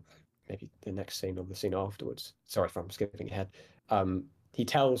maybe the next scene or the scene afterwards. Sorry if I'm skipping ahead. He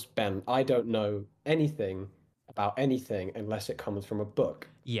tells Ben, "I don't know anything about anything unless it comes from a book."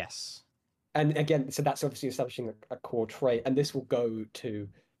 Yes. And again, so that's obviously establishing a core trait, and this will go to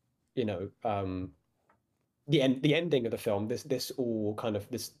the ending of the film. This all kind of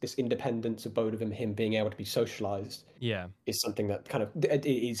this independence of both of him being able to be socialized is something that kind of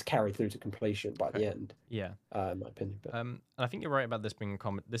is carried through to completion by the end, in my opinion. But and I think you're right about this being a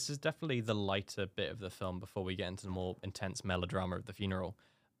comedy. This is definitely the lighter bit of the film before we get into the more intense melodrama of the funeral,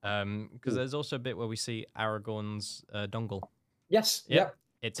 because there's also a bit where we see Aragorn's dongle. Yes. Yeah.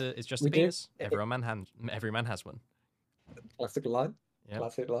 It's just a penis. Every man has one. Classic line. Yeah.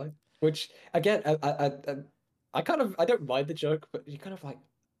 Classic line. Which again, I kind of I don't mind the joke, but you kind of like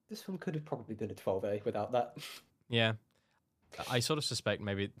this film could have probably been a 12A without that. Yeah. I sort of suspect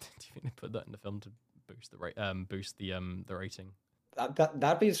maybe. Do you think they put that in the film to boost the the rating?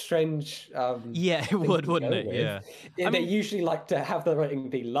 That'd be a strange Yeah, it thing would, to wouldn't go it? with. Yeah. Yeah, I they mean, usually like to have the rating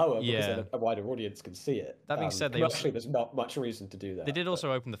be lower because yeah. then a wider audience can see it. That being said, Commercially, there's not much reason to do they that. did But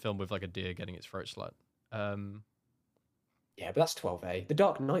also open the film with like a deer getting its throat slit. yeah, but that's 12A. The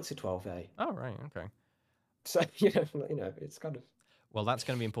Dark Knight's a 12A. Oh right, okay. So it's kind of. Well, that's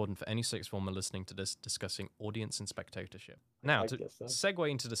going to be important for any sixth former listening to this discussing audience and spectatorship. Now, I to guess so. segue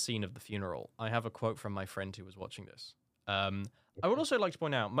into the scene of the funeral, I have a quote from my friend who was watching this. I would also like to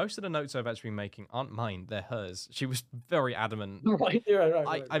point out most of the notes I've actually been making aren't mine; they're hers. She was very adamant. Right,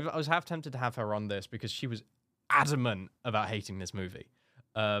 right. I was half tempted to have her on this because she was adamant about hating this movie.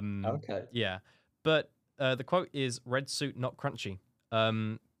 Okay. Yeah, but the quote is "red suit, not crunchy,"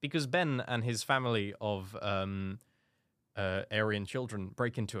 because Ben and his family of Aryan children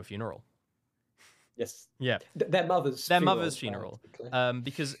break into a funeral. Yes. Yeah, Their mother's funeral. to be clear.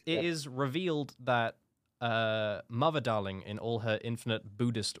 Because it is revealed that Mother Darling, in all her infinite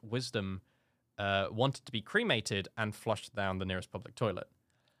Buddhist wisdom, wanted to be cremated and flushed down the nearest public toilet.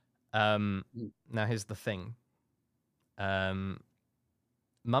 Now, here's the thing.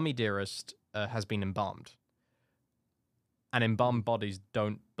 Mummy Dearest has been embalmed. And embalmed bodies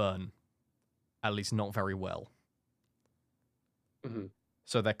don't burn. At least not very well. Mhm.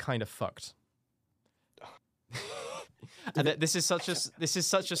 So they're kind of fucked. And this is such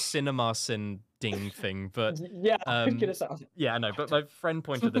a cinema sin ding thing, but Yeah, I'm gonna say. yeah, I know. But my friend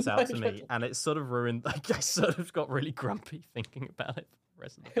pointed this out to me, and it sort of ruined. Like, I sort of got really grumpy thinking about it for the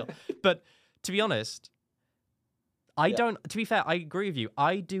rest of the film. But to be honest, I don't. To be fair, I agree with you.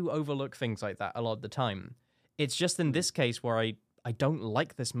 I do overlook things like that a lot of the time. It's just in this case where I don't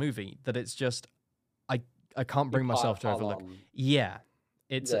like this movie that it's just I can't bring myself to overlook. Yeah,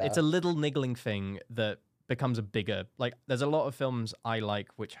 it's a little niggling thing that becomes a bigger, like, there's a lot of films I like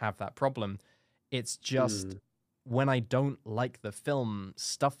which have that problem. It's just when I don't like the film,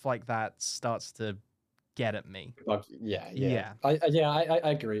 stuff like that starts to get at me. Yeah. I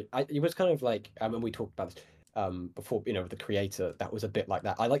agree. It was kind of like and we talked about this before, with the creator, that was a bit like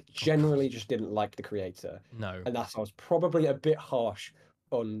that. I generally just didn't like the creator. No. And I was probably a bit harsh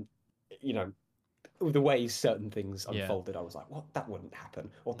on, the way certain things unfolded. I was like, what? That wouldn't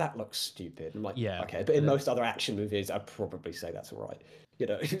happen. Or that looks stupid. I'm like, Yeah. okay. But in most other action movies, I'd probably say that's all right.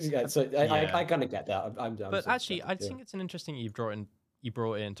 Yeah, so I kind of get that. But actually, I think it's an interesting you brought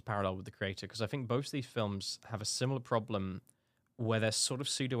it into parallel with the creator, because I think both of these films have a similar problem where they're sort of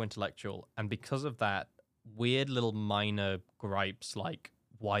pseudo-intellectual, and because of that, weird little minor gripes like,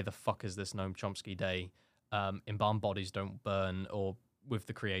 why the fuck is this Noam Chomsky Day? Embalmed bodies don't burn, or with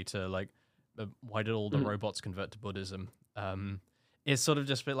the creator, like, why did all the robots convert to Buddhism? It's sort of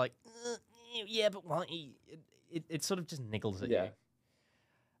just a bit like, yeah, but why? It sort of just niggles at you.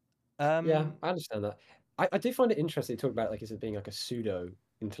 Yeah, I understand that. I do find it interesting to talk about like it being like a pseudo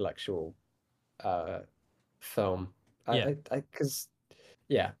intellectual film. Yeah. Because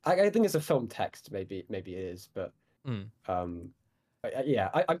I think it's a film text. Maybe it is, but I'm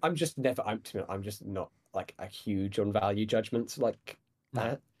just never. I'm just not like a huge on value judgments like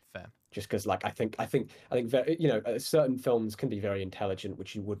that. Fair. Just because like I think very, certain films can be very intelligent,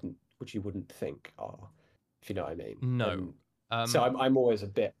 which you wouldn't think are, if you know what I mean. No. So I'm always a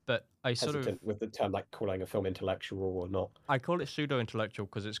bit hesitant with the term like calling a film intellectual or not. I call it pseudo-intellectual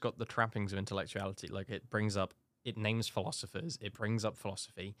because it's got the trappings of intellectuality. Like, it names philosophers, it brings up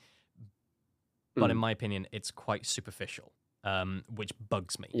philosophy, but in my opinion, it's quite superficial, which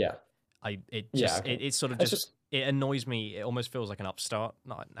bugs me. Yeah. It sort of it annoys me. It almost feels like an upstart.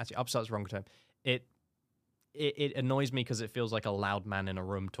 Not actually, upstart's the wrong term. It annoys me because it feels like a loud man in a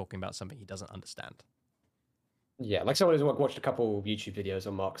room talking about something he doesn't understand. Yeah, like someone who's watched a couple of YouTube videos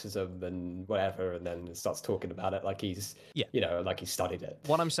on Marxism and whatever, and then starts talking about it like he's, like he studied it.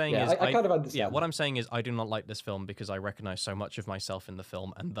 What I'm saying is, I kind of understand. Yeah, what I'm saying is, I do not like this film because I recognize so much of myself in the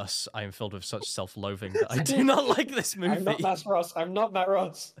film, and thus I am filled with such self-loathing that I do not like this movie. I'm not Matt Ross. I'm not Matt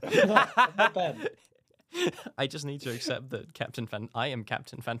Ross. I'm not Ben. I just need to accept that I am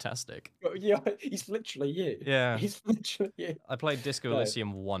Captain Fantastic. Yeah, he's literally you. Yeah, he's literally you. I played Disco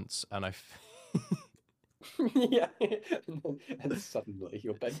Elysium once, and I. Yeah, and suddenly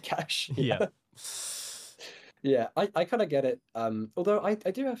you're Ben Cash. Yeah. Yeah, I kind of get it. Although I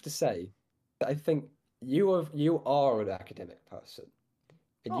do have to say that I think you are an academic person,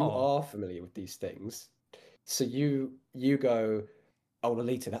 and you are familiar with these things. So you go, oh,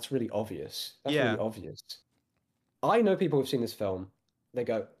 Lolita, that's really obvious. That's really obvious. I know people who've seen this film. They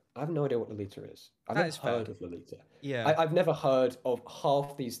go, I have no idea what Lolita is. I've That never is fair. heard of Lolita. Yeah. I've never heard of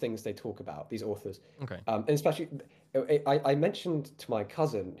half these things they talk about, these authors. Okay. And especially, I mentioned to my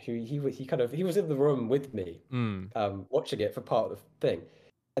cousin, who he was in the room with me, watching it for part of the thing,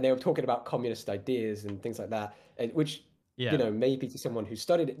 and they were talking about communist ideas and things like that, and which Yeah. maybe to someone who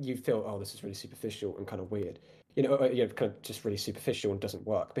studied it, you feel, oh, this is really superficial and kind of weird, kind of just really superficial and doesn't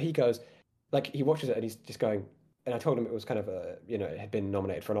work. But he goes, like, he watches it and he's just going, and I told him it was kind of it had been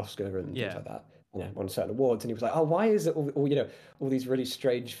nominated for an Oscar and things like that, won certain awards, and he was like, oh, why is it all these really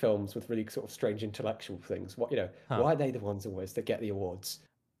strange films with really sort of strange intellectual things? Why are they the ones always that get the awards?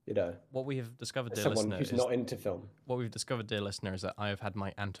 What we have discovered, dear someone listener, who's not into film. What we've discovered, dear listener, is that I have had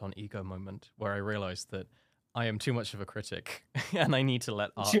my Anton ego moment where I realized that I am too much of a critic and I need to let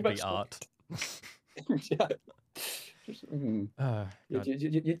art be art. Yeah.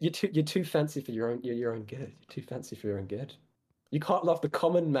 You're too fancy for your own good. You're too fancy for your own good. You can't love the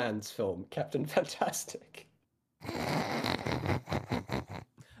common man's film, Captain Fantastic.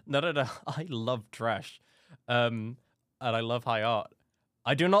 No. I love trash. And I love high art.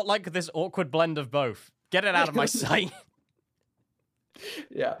 I do not like this awkward blend of both. Get it out of my sight.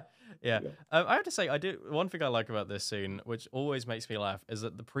 Yeah. I have to say, one thing I like about this scene, which always makes me laugh, is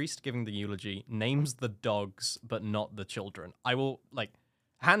that the priest giving the eulogy names the dogs, but not the children. I will,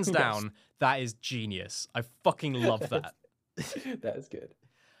 hands down, that is genius. I fucking love that. That is good.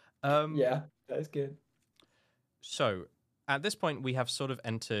 Yeah, that is good. So, at this point, we have sort of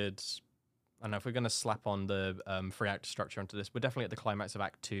entered... I don't know if we're going to slap on the 3-act structure onto this. We're definitely at the climax of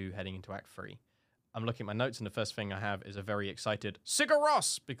Act 2, heading into Act 3. I'm looking at my notes, and the first thing I have is a very excited Sigur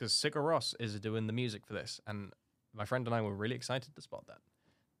Rós, because Sigur Rós is doing the music for this, and my friend and I were really excited to spot that.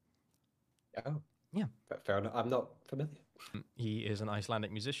 Oh. Yeah. Fair enough. I'm not familiar. He is an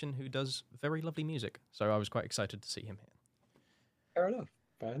Icelandic musician who does very lovely music, so I was quite excited to see him here. Fair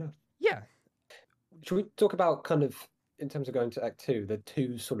enough. Yeah. Should we talk about kind of, in terms of going to Act 2, the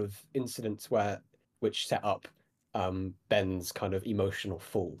two sort of incidents which set up Ben's kind of emotional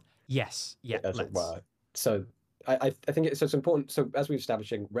fall? Yes, as it were. So I think it's important. So as we're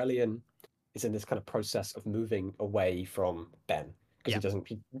establishing, Relian is in this kind of process of moving away from Ben because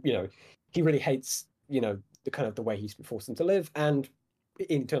he really hates the kind of the way he's been forced to live, and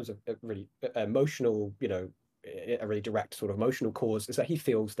in terms of a really emotional, a really direct sort of emotional cause is that he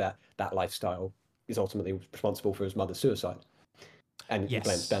feels that lifestyle is ultimately responsible for his mother's suicide, and he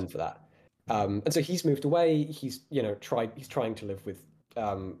blames Ben for that. And so he's moved away. He's trying to live with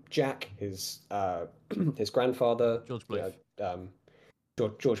Jack, his grandfather, George Bluth.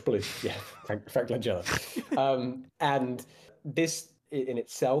 George Bluth, yeah, Frank Langella. And this in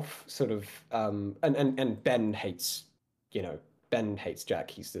itself sort of and Ben hates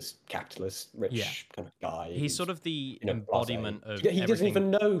Jack. He's this capitalist, rich kind of guy. He's sort of the embodiment of he doesn't even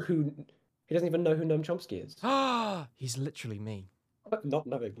know who Noam Chomsky is. He's literally me. Not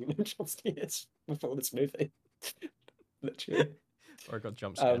knowing who Noam Chomsky is before this movie. Literally. Or I got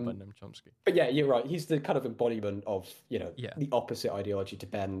jump scared by Noam Chomsky. But yeah, you're right. He's the kind of embodiment of, the opposite ideology to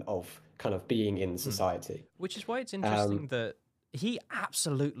Ben of kind of being in society. Which is why it's interesting that he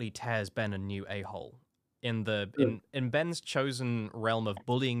absolutely tears Ben a new a-hole in Ben's chosen realm of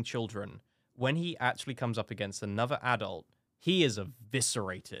bullying children. When he actually comes up against another adult, he is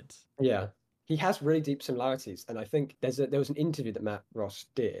eviscerated. Yeah. He has really deep similarities, and I think there was an interview that Matt Ross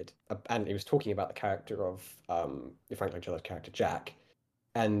did, and he was talking about the character of Frank Langella's character Jack,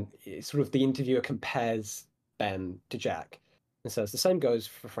 and sort of the interviewer compares Ben to Jack, and says the same goes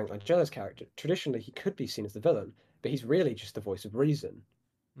for Frank Langella's character. Traditionally, he could be seen as the villain, but he's really just the voice of reason.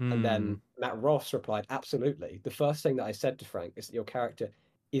 And then Matt Ross replied, "Absolutely. The first thing that I said to Frank is that your character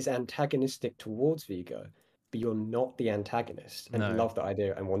is antagonistic towards Vigo, but you're not the antagonist." And he loved that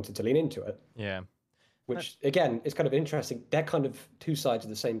idea and wanted to lean into it. Yeah. Which, again, is kind of interesting. They're kind of two sides of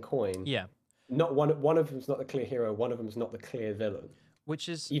the same coin. Yeah. Not one of them's not the clear hero, one of them's not the clear villain. Which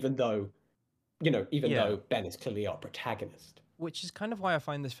is... Even though Ben is clearly our protagonist. Which is kind of why I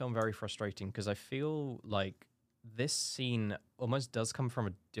find this film very frustrating, because I feel like this scene almost does come from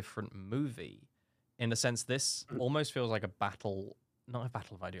a different movie. In the sense, this almost feels like a battle, not a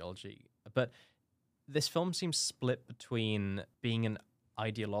battle of ideology, but... This film seems split between being an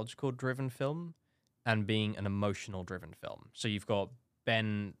ideological-driven film and being an emotional-driven film. So you've got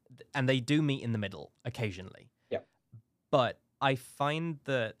Ben, and they do meet in the middle occasionally. Yeah. But I find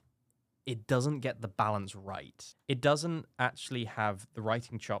that it doesn't get the balance right. It doesn't actually have the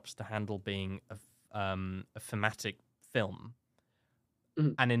writing chops to handle being a thematic film.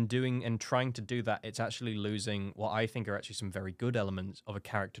 And in trying to do that, it's actually losing what I think are actually some very good elements of a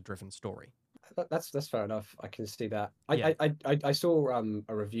character-driven story. that's fair enough. I can see that. Yeah. I saw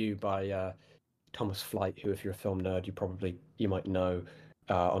a review by Thomas Flight, who, if you're a film nerd, you might know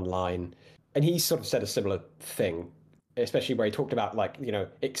online, and he sort of said a similar thing, especially where he talked about, like,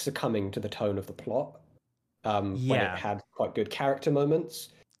 it succumbing to the tone of the plot when it Yeah. had quite good character moments,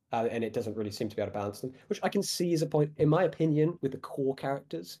 and it doesn't really seem to be able to balance them, which I can see as a point, in my opinion, with the core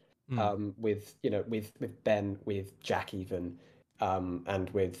characters, Mm. with Ben, with Jack even, and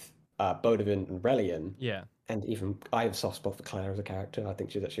with Bodivin and Relian, Yeah. and even I have a soft spot for Claire as a character. I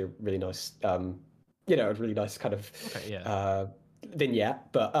think she's actually a really nice, a really nice kind of Okay, yeah.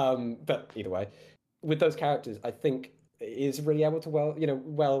 vignette. But either way, with those characters, I think it is really able to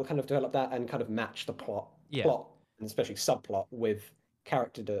well kind of develop that and kind of match the Yeah. plot, and especially subplot with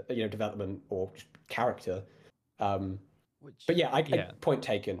character development or character. But yeah, Yeah. point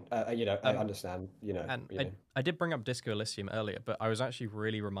taken. I Um, understand. and You know. I did bring up Disco Elysium earlier, but I was actually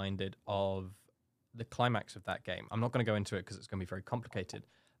really reminded of the climax of that game. I'm not going to go into it because it's going to be very complicated,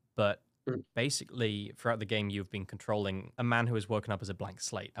 but Mm, basically throughout the game you've been controlling a man who has woken up as a blank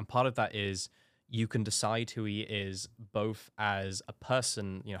slate, and part of that is you can decide who he is both as a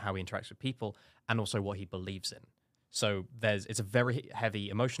person, how he interacts with people, and also what he believes in. So it's a very heavy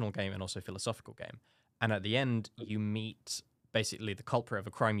emotional game and also philosophical game. And at the end, you meet basically the culprit of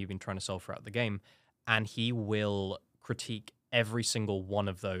a crime you've been trying to solve throughout the game, and he will critique every single one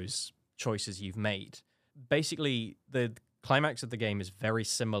of those choices you've made. Basically, the climax of the game is very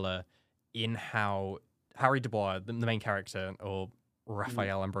similar in how Harry Dubois, the main character, or mm,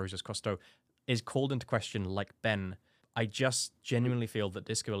 Raphael Ambrosius Costo, is called into question like Ben. I just genuinely feel that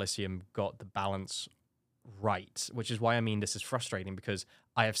Disco Elysium got the balance right, which is why I mean this is frustrating because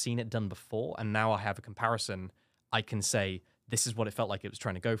I have seen it done before, and now I have a comparison. I can say this is what it felt like it was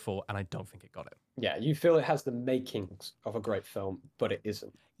trying to go for, and I don't think it got it. yeah, you feel it has the makings of a great film, but it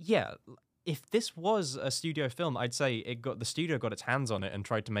isn't. Yeah, if this was a studio film, I'd say the studio got its hands on it and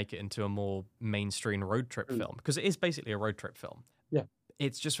tried to make it into a more mainstream road trip Mm, film because it is basically a road trip film. yeah.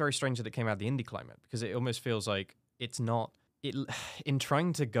 It's just very strange that it came out of the indie climate because it almost feels like it's not it in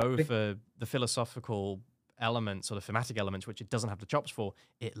trying to go for the philosophical elements or the thematic elements which it doesn't have the chops for,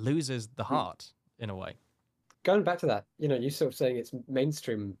 it loses the Mm. heart in a way. Going back to that, you sort of saying it's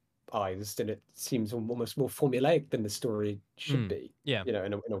mainstream eyes, and it seems almost more formulaic than the story should Mm, be, yeah,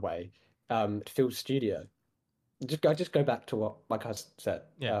 in a way. It feels studio. Just go back to what my cousin said.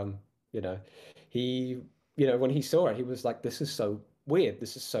 yeah, You know, he, when he saw it, he was like, "This is so weird.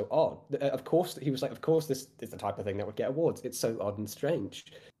 This is so odd." Of course, he was like, "Of course, this is the type of thing that would get awards. It's so odd and strange,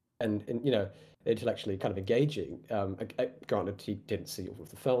 and intellectually kind of engaging." Granted, he didn't see all of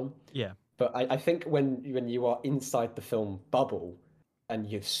the film, yeah, but I think when you are inside the film bubble and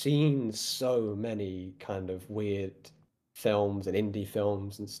you've seen so many kind of weird films and indie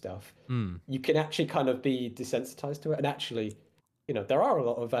films and stuff, mm, you can actually kind of be desensitized to it. And actually, there are a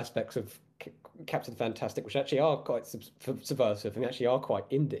lot of aspects of Captain Fantastic which actually are quite subversive and actually are quite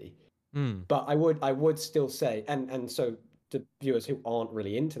indie. mm, But I would still say, and so to viewers who aren't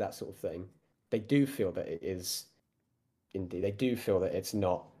really into that sort of thing, they do feel that it is indie. They do feel that it's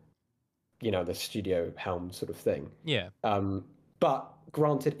not the studio helm sort of thing. yeah, But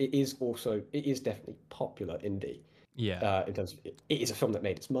granted, it is definitely popular indie. yeah, In terms of it is a film that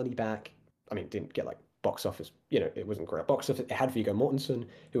made its money back. I mean, it didn't get like box office. It wasn't great at box office. It had Viggo Mortensen,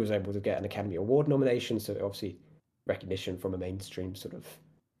 who was able to get an Academy Award nomination, so obviously recognition from a mainstream sort of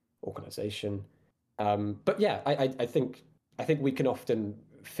organization. But yeah, I think we can often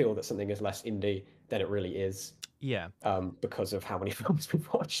feel that something is less indie than it really is, yeah. because of how many films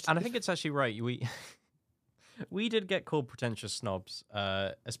we've watched. And I think it's actually right. We did get called pretentious snobs,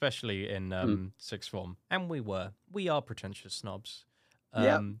 especially in Mm. sixth form, and we are pretentious snobs,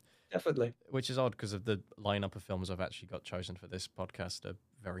 Yeah, um, definitely. which is odd because of the lineup of films I've actually got chosen for this podcast are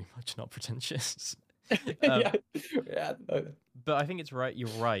very much not pretentious. um, Yeah, yeah. but I think it's right. You're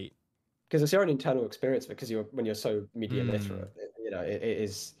right. Because it's your own internal experience. Because when you're so media Mm, literate, it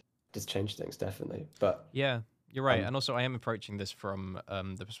is just change things definitely. But yeah, you're right. um, And also, I am approaching this from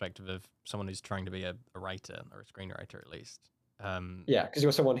the perspective of someone who's trying to be a writer or a screenwriter, at least. Um, yeah, because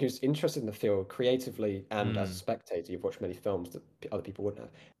you're someone who's interested in the field creatively, and as a mm, spectator, you've watched many films that other people wouldn't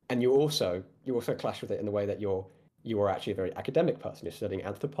have, and you also clash with it in the way that you are actually a very academic person. You're studying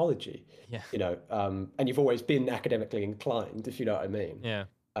anthropology, yeah, and you've always been academically inclined, if you know what I mean, yeah,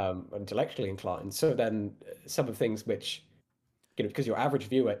 intellectually inclined. So then some of the things which, because your average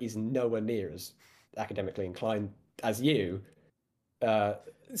viewer is nowhere near as academically inclined as you, uh,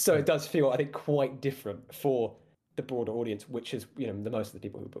 so mm, it does feel, I think, quite different for the broader audience, which is, the most of the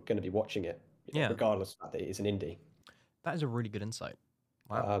people who are going to be watching it, yeah. regardless of that it is an indie. That is a really good insight.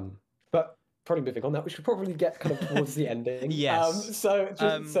 Wow. Um, but probably moving on that, we should probably get kind of towards the ending. Yes. So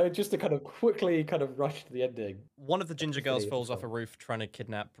just to kind of quickly kind of rush to the ending. One of the ginger girls Epiphany falls off a roof trying to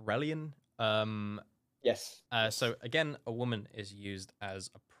kidnap Relian. Yes. So again, a woman is used as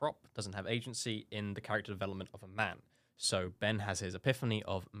a prop, doesn't have agency in the character development of a man. So Ben has his epiphany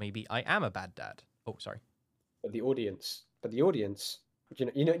of maybe I am a bad dad. Oh, sorry. But the audience, you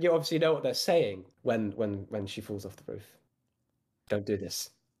obviously know what they're saying when she falls off the roof. Don't do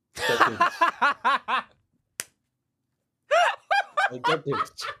this. Don't do this. Don't do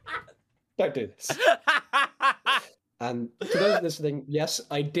this. Don't do this. And for those listening, yes,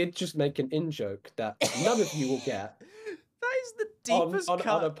 I did just make an in-joke that none of you will get. That is the deepest cut.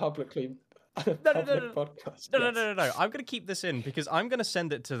 On a publicly podcast. No. I'm gonna keep this in because I'm gonna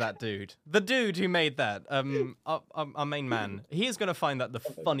send it to that dude, the dude who made that. Our main man. He is gonna find that the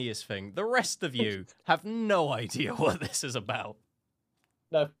funniest thing. The rest of you have no idea what this is about.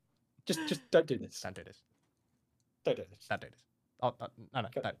 No, just don't do this. Don't do this. Don't do this. Don't do this. Oh, no.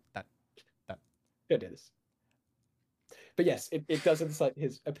 That. Don't do this. But yes, it does incite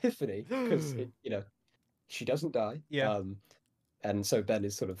his epiphany because she doesn't die. Yeah. And so Ben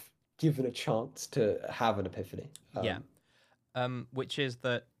is sort of given a chance to have an epiphany. Which is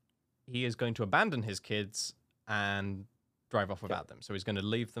that he is going to abandon his kids and drive off without them. So he's going to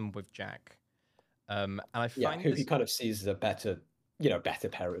leave them with Jack. And I find who he kind of sees as a better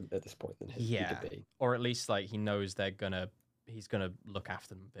parent at this point than he could be. Or at least like he knows he's gonna look after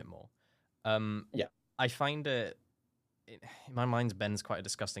them a bit more. I find it in my mind, Ben's quite a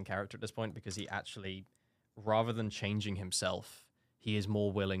disgusting character at this point because he actually, rather than changing himself, he is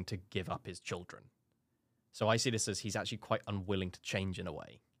more willing to give up his children. So I see this as he's actually quite unwilling to change in a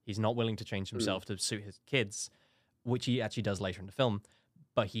way. He's not willing to change himself to suit his kids, which he actually does later in the film,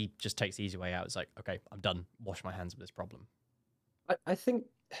 but he just takes the easy way out. It's like, okay, I'm done. Wash my hands of this problem. I think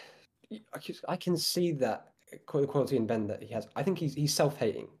I can see that quality in Ben that he has. I think he's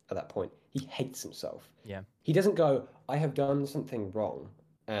self-hating at that point. He hates himself. Yeah. He doesn't go, I have done something wrong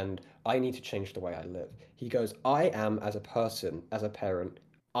and I need to change the way I live. He goes, I am, as a person, as a parent,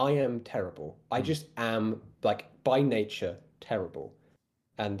 I am terrible. I just am, like, by nature, terrible.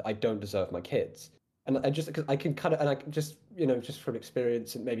 And I don't deserve my kids. And I just, because I can kind of, and I can just, just from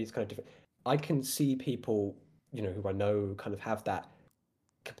experience, and maybe it's kind of different, I can see people, who I know kind of have that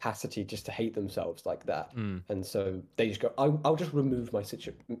capacity just to hate themselves like that. And so they just go, I'll just remove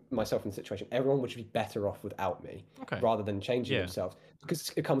myself from the situation. Everyone would be better off without me, rather than changing themselves,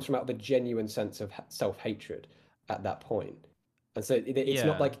 because it comes from out of a genuine sense of self-hatred at that point. And so it's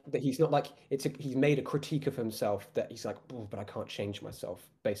not like that. He's not like he's made a critique of himself that he's like, oh, but I can't change myself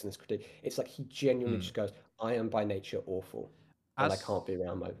based on this critique. It's like he genuinely just goes, I am by nature awful, and I can't be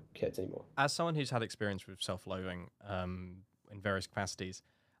around my kids anymore. As someone who's had experience with self-loathing in various capacities,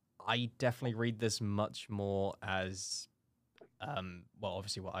 I definitely read this much more as, well,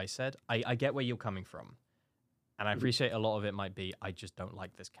 obviously what I said. I get where you're coming from, and I appreciate a lot of it might be, I just don't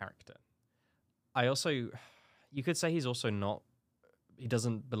like this character. I also, you could say he's also not, he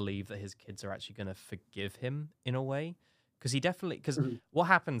doesn't believe that his kids are actually going to forgive him in a way. Because what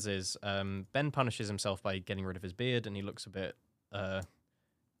happens is Ben punishes himself by getting rid of his beard, and he looks a bit,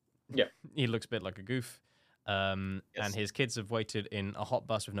 he looks a bit like a goof. And his kids have waited in a hot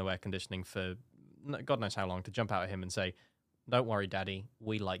bus with no air conditioning for God knows how long to jump out at him and say, don't worry, Daddy,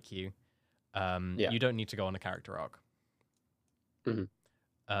 we like you. You don't need to go on a character arc. Well,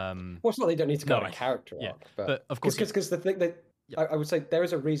 it's not they don't need to go on a character arc, but of course, because the thing that I would say there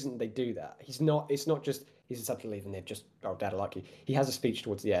is a reason they do that. It's not just he's decided to leave and they've just, oh, Dad, I like you. He has a speech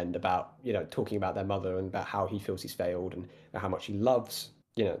towards the end about talking about their mother and about how he feels he's failed and how much he loves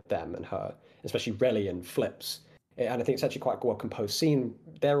them and her, especially Relian flips. And I think it's actually quite a well composed scene.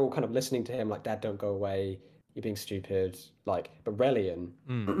 They're all kind of listening to him like, Dad, don't go away. You're being stupid. Like, but Relian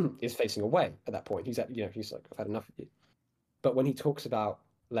is facing away at that point. He's like, I've had enough of you. But when he talks about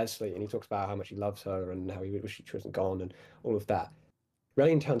Leslie and he talks about how much he loves her and how he wish she wasn't gone and all of that,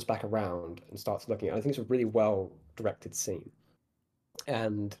 Relian turns back around and starts looking at it. I think it's a really well directed scene.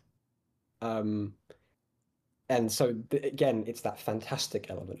 And so, again, it's that fantastic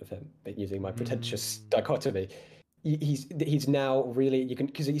element of him, using my pretentious dichotomy. He's now really,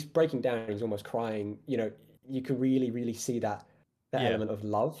 because he's breaking down, he's almost crying. You can really, really see that element of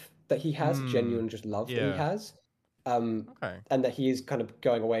love that he has, genuine just love that he has. And that he is kind of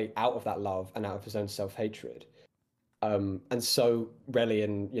going away out of that love and out of his own self-hatred. And so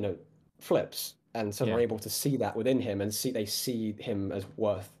Relian, flips, and so they're able to see that within him, and they see him as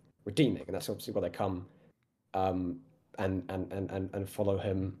worth redeeming, and that's obviously why they come. And follow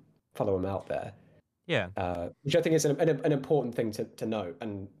him out there. Yeah. Which I think is an important thing to note.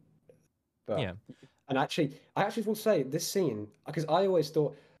 And But Yeah. and I actually will say this scene because I always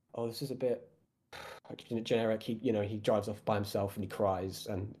thought, oh, this is a bit like, generic. He drives off by himself and he cries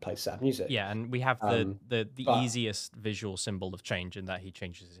and plays sad music. Yeah, and we have Um, the but easiest visual symbol of change in that he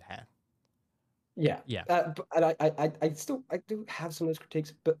changes his hair. yeah, Yeah. and I do have some of those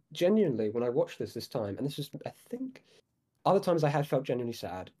critiques, but genuinely, when I watched this time, and this is, I think, other times I had felt genuinely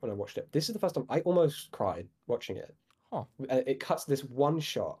sad when I watched it. This is the first time I almost cried watching it. Huh. It cuts this one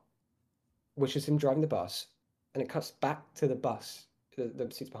shot, which is him driving the bus, and it cuts back to the bus, the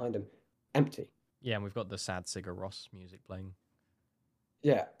seats behind him, empty. Yeah, and we've got the sad Sigur Rós music playing.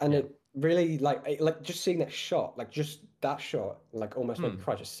 Yeah, and Yeah. it really like just seeing that shot, like just that shot, like almost made me Hmm.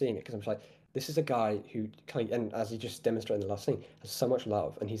 cry just seeing it because I'm just like, this is a guy who kind of, and as he just demonstrated in the last scene, has so much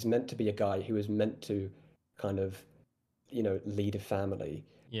love, and he's meant to be a guy who is meant to kind of, lead a family,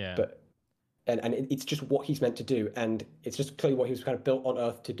 Yeah. but it's just what he's meant to do, and it's just clearly what he was kind of built on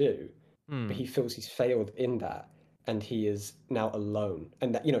Earth to do, but Hmm. he feels he's failed in that, and he is now alone,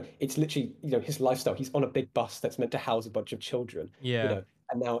 and that it's literally his lifestyle. He's on a big bus that's meant to house a bunch of children, you Yeah. know,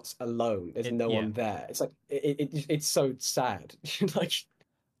 and now it's alone. There's no Yeah. one there. It's like it's so sad. Like,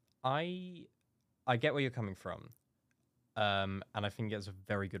 I I get where you're coming from. And I think it's a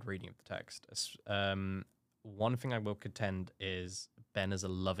very good reading of the text. One thing I will contend is Ben is a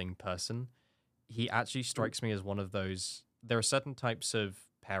loving person. He actually strikes me as one of those. There are certain types of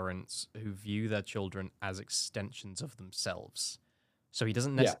parents who view their children as extensions of themselves. So he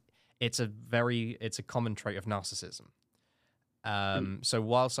doesn't yeah, necessarily. It's a common trait of narcissism. So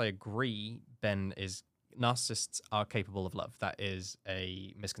whilst I agree, narcissists are capable of love. That is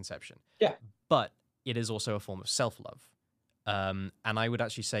a misconception. yeah, But it is also a form of self-love. And I would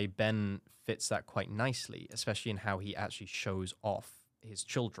actually say Ben fits that quite nicely, especially in how he actually shows off his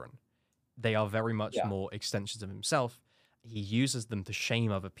children. They are very much yeah, more extensions of himself. He uses them to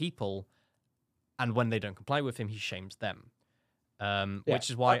shame other people, and when they don't comply with him, he shames them. yeah.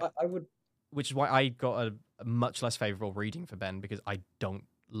 I would. Which is why I got a much less favorable reading for Ben because I don't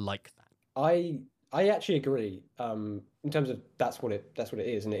like that. I actually agree. In terms of that's what it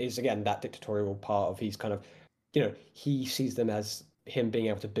is, and it is again that dictatorial part of he's kind of, he sees them as him being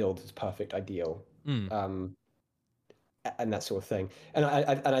able to build his perfect ideal, Mm, um, and that sort of thing. And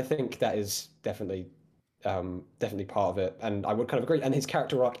I think that is definitely part of it. And I would kind of agree. And his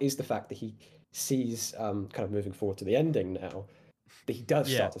character arc is the fact that he sees, kind of moving forward to the ending now, that he does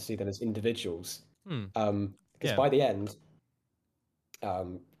yeah. start to see them as individuals. Mm, Because yeah.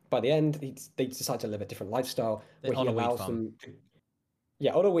 um, by the end, they decide to live a different lifestyle where On he a weed allows farm. them to,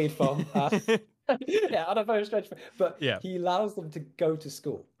 yeah, on a weed farm. Yeah, on a very strange, but Yeah. he allows them to go to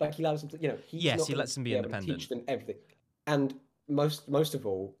school. Like he allows them to, he's Yes, not he going lets to them be be able to independent. teach them everything. And most of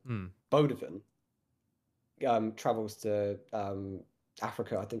all, Mm. Bodovan travels to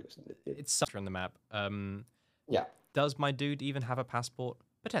Africa. I think It's such on the map. yeah, Does my dude even have a passport?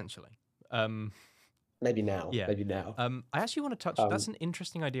 Potentially. maybe now, Yeah. maybe now. I actually want to touch. That's an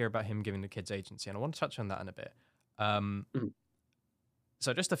interesting idea about him giving the kids agency, and I want to touch on that in a bit. Mhm.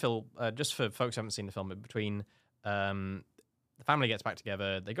 So just for folks who haven't seen the film, between the family gets back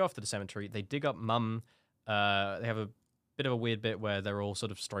together, they go off to the cemetery, they dig up mum. They have a bit of a weird bit where they're all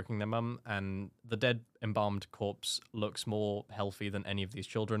sort of stroking their mum, and the dead embalmed corpse looks more healthy than any of these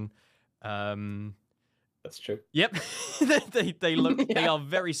children. That's true. Yep, they look. Yeah. They are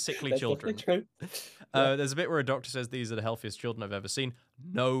very sickly That's children. definitely true. Yeah. There's a bit where a doctor says these are the healthiest children I've ever seen.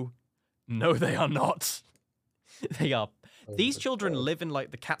 No, they are not. They are. Oh These my children God. live in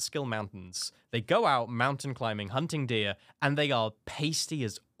like the Catskill Mountains. They go out mountain climbing, hunting deer, and they are pasty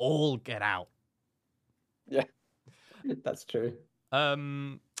as all get out. Yeah, that's true.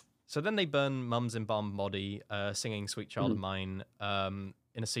 So then they burn Mum's embalmed body, singing "Sweet Child of Mine,"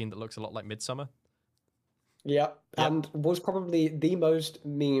 in a scene that looks a lot like Midsummer. Yeah, Yep. and was probably the most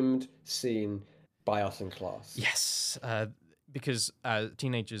memed scene by us in class. Yes, because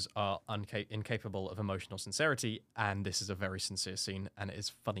teenagers are incapable of emotional sincerity, and this is a very sincere scene, and it is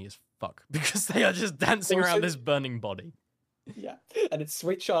funny as fuck because they are just dancing Also- around this burning body. Yeah, and it's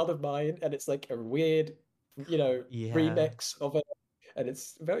 "Sweet Child of Mine," and it's like a weird, Yeah. remix of it, and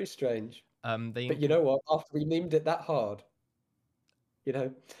it's very strange. They But you know what? After we memed it that hard,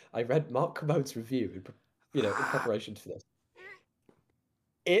 I read Mark Commode's review in preparation for this.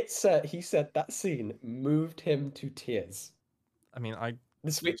 He said that scene moved him to tears. I mean,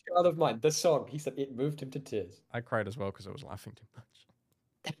 The "Sweet Child of Mine," the song, he said it moved him to tears. I cried as well because I was laughing too much.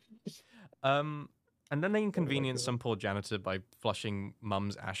 And then they inconvenience some poor janitor by flushing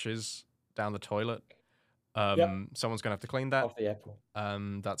Mum's ashes down the toilet. Yep. Someone's gonna have to clean that. Off the airport.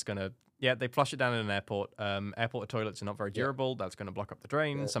 That's gonna Yeah, they flush it down in an airport. Airport toilets are not very durable. That's going to block up the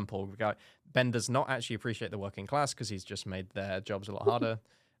drain. Some poor guy. Ben does not actually appreciate the working class because he's just made their jobs a lot harder.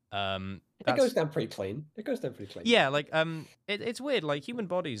 It goes down pretty clean. It goes down pretty clean. Yeah, like it's weird. Like human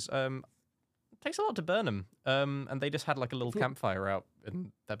bodies, it takes a lot to burn them. And they just had like a little campfire out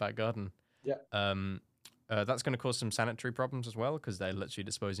in their back garden. Yeah. That's going to cause some sanitary problems as well because they're literally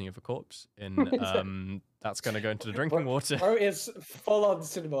disposing of a corpse in. That's going to go into the drinking water. Bro is full on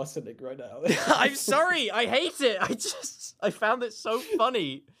cinema cynic right now. I'm sorry, I hate it. I found it so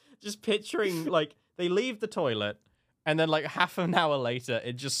funny. Just picturing like they leave the toilet, and then like half an hour later,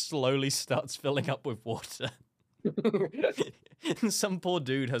 it just slowly starts filling up with water. And some poor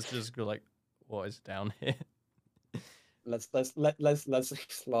dude has just go like, "What is down here?" Let's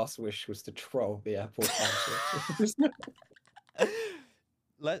last wish was to troll the airport.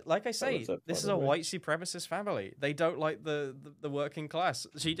 Like I say, this is a white supremacist family. They don't like the working class.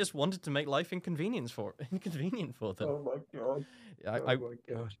 She just wanted to make life inconvenient for them. Oh my god! Oh my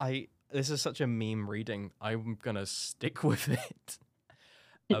god! This is such a meme reading. I'm gonna stick with it.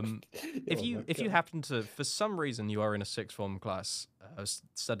 If you happen to, for some reason, you are in a sixth form class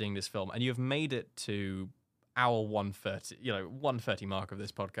studying this film, and you have made it to hour 1:30, 1:30 mark of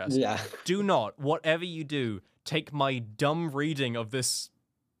this podcast. Yeah. Do not, whatever you do, take my dumb reading of this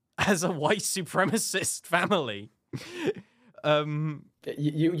as a white supremacist family.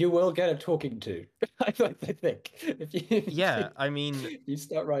 You will get a talking to. I think. I mean, you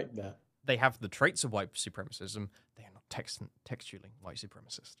start writing that. They have the traits of white supremacism. They are not textually white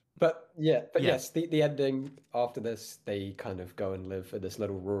supremacist. But yes, the ending after this, they kind of go and live in this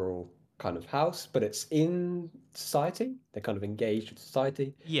little rural kind of house, but it's in society. They're kind of engaged with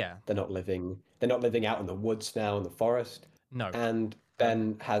society. Yeah. They're not living out in the woods now in the forest. No. And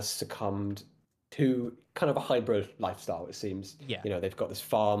Ben has succumbed to kind of a hybrid lifestyle, it seems. Yeah. They've got this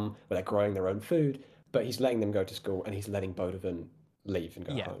farm where they're growing their own food, but he's letting them go to school and he's letting both of them leave and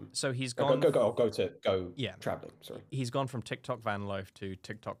go home. So he's gone go traveling. Sorry. He's gone from TikTok van life to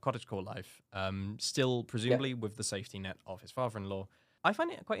TikTok cottagecore life. Still presumably with the safety net of his father-in-law. I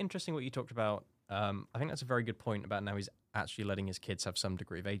find it quite interesting what you talked about. I think that's a very good point about now he's actually letting his kids have some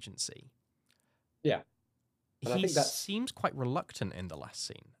degree of agency. Yeah. And he seems quite reluctant in the last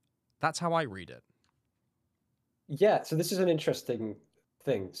scene. That's how I read it. Yeah, so this is an interesting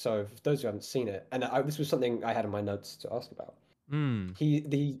thing. So for those who haven't seen it, and this was something I had in my notes to ask about.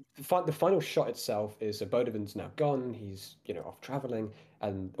 The final shot itself is Bodovin's now gone. He's off traveling,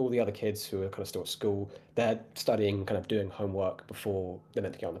 and all the other kids who are kind of still at school, they're studying, kind of doing homework before they're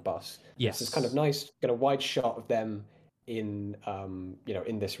meant to get on the bus. Yes, it's kind of nice, kind of wide shot of them in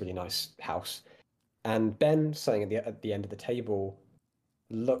in this really nice house, and Ben sitting at the end of the table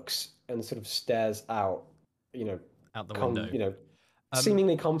looks and sort of stares out, out the window,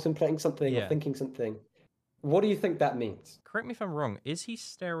 seemingly contemplating something or thinking something. What do you think that means? Correct me if I'm wrong. Is he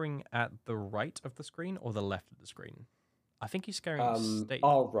staring at the right of the screen or the left of the screen? I think he's staring at the stage.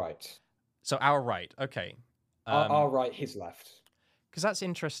 Our right. So our right. Okay. Our right, his left. Because that's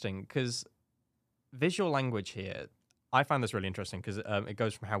interesting, because visual language here, I find this really interesting because it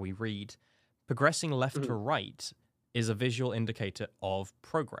goes from how we read. Progressing left to right is a visual indicator of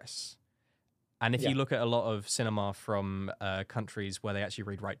progress. And if you look at a lot of cinema from countries where they actually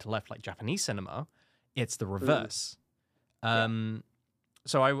read right to left, like Japanese cinema, it's the reverse.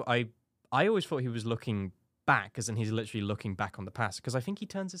 So I always thought he was looking back, as in he's literally looking back on the past, because I think he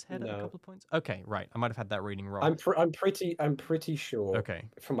turns his head at a couple of points. Okay, right. I might have had that reading wrong. I'm pretty sure. Okay.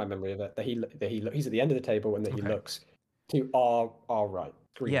 From my memory of it, that he's at the end of the table and that he looks to our right.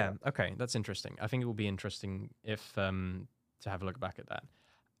 Yeah. Right. Okay, that's interesting. I think it will be interesting if to have a look back at that.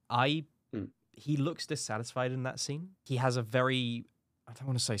 He looks dissatisfied in that scene. He has a very, I don't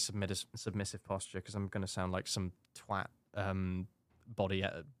want to say submissive posture because I'm going to sound like some twat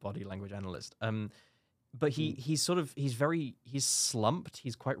body language analyst. But he's slumped.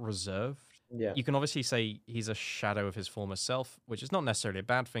 He's quite reserved. Yeah. You can obviously say he's a shadow of his former self, which is not necessarily a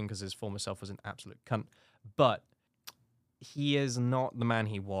bad thing because his former self was an absolute cunt. But he is not the man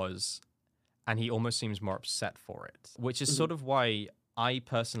he was, and he almost seems more upset for it, which is sort of why I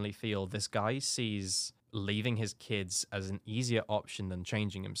personally feel this guy sees leaving his kids as an easier option than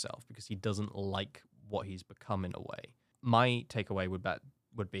changing himself because he doesn't like what he's become in a way. My takeaway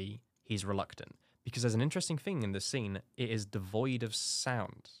would be he's reluctant because there's an interesting thing in this scene. It is devoid of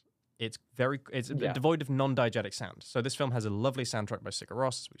sound. It's devoid of non-diegetic sound. So this film has a lovely soundtrack by Sigur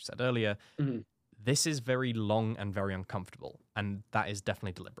Rós, as we've said earlier. This is very long and very uncomfortable, and that is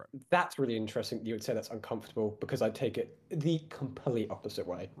definitely deliberate. That's really interesting. You would say that's uncomfortable because I take it the complete opposite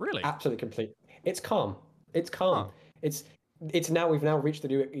way. Really? Absolutely complete. It's calm. It's calm. Huh. we've now reached the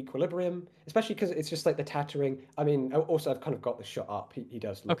new equilibrium, especially because it's just like the tattering. I mean, also I've kind of got the shot up. He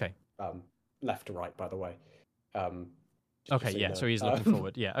does look Okay. Left to right, by the way. Okay, so yeah. So he's looking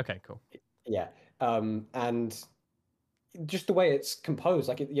forward. Yeah. Okay, cool. Yeah. And just the way it's composed,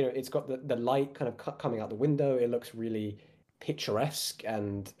 like it's got the light kind of coming out the window. It looks really picturesque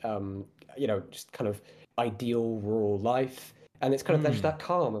and just kind of ideal rural life. And it's kind of there's that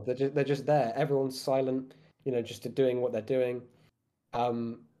calm of they're just there. Everyone's silent, just doing what they're doing.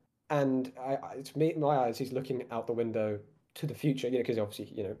 And to me, in my eyes, he's looking out the window to the future. Because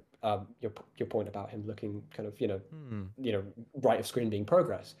obviously, your point about him looking kind of right of screen being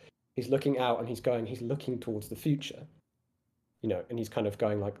progress. He's looking out and he's looking towards the future. And he's kind of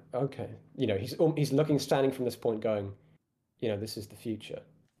going like, okay, he's looking, standing from this point, going, this is the future.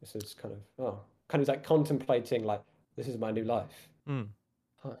 This is kind of like contemplating, like, this is my new life.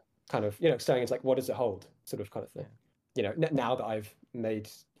 Kind of, staring, it's like, what does it hold, sort of kind of thing. Yeah. Now that I've made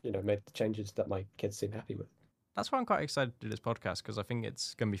the changes that my kids seem happy with. That's why I'm quite excited to do this podcast, because I think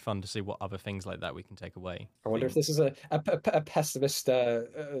it's going to be fun to see what other things like that we can take away. I wonder if this is a pessimist,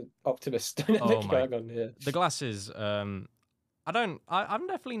 optimist dynamic going on here. The glasses, I'm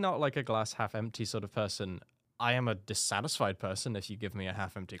definitely not like a glass half empty sort of person. I am a dissatisfied person if you give me a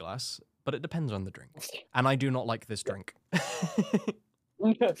half empty glass, but it depends on the drink. And I do not like this drink.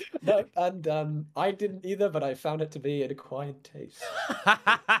 No, and I didn't either, but I found it to be an acquired taste.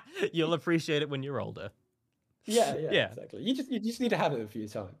 You'll appreciate it when you're older. Yeah, exactly. You just need to have it a few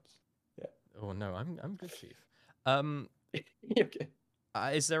times. Yeah. Oh no, I'm good, Chief. Okay.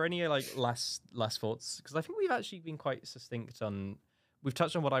 Is there any like last thoughts? Because I think we've actually been quite succinct on. We've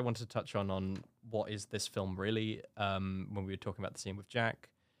touched on what I wanted to touch on what is this film really. When we were talking about the scene with Jack,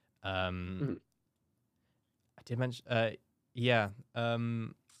 I did mention. Yeah. I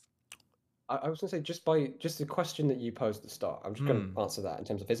was going to say, just the question that you posed at the start, I'm just going to answer that in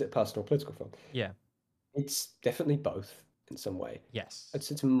terms of, is it a personal or political film? Yeah. It's definitely both in some way. Yes.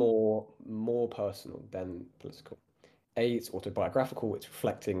 It's more personal than political. It's autobiographical. It's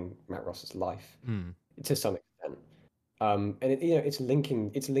reflecting Matt Ross's life to some extent, and it's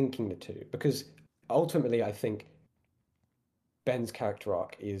linking the two, because ultimately I think Ben's character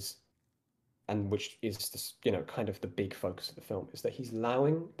arc is, and which is this, kind of the big focus of the film, is that he's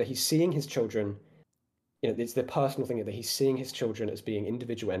seeing his children. It's the personal thing that he's seeing his children as being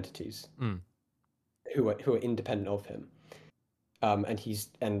individual entities who are independent of him. And he's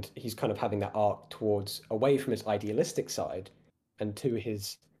kind of having that arc towards, away from his idealistic side and to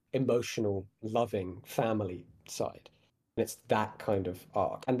his emotional, loving family side. And it's that kind of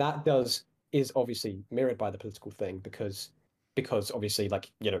arc. And that is obviously mirrored by the political thing, because obviously,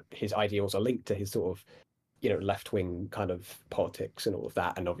 like, his ideals are linked to his sort of, left-wing kind of politics and all of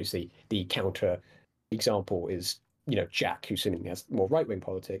that. And obviously the counter example is, Jack, who seemingly has more right-wing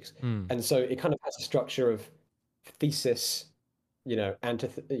politics. And so it kind of has a structure of thesis,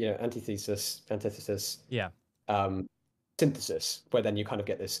 antithesis, antithesis, synthesis, where then you kind of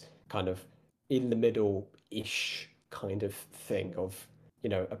get this kind of in the middle-ish kind of thing of,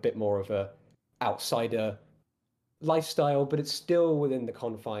 a bit more of a outsider lifestyle, but it's still within the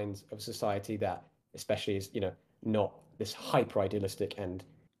confines of society that especially is, not this hyper idealistic, and,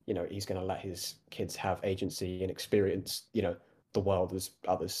 he's going to let his kids have agency and experience, the world as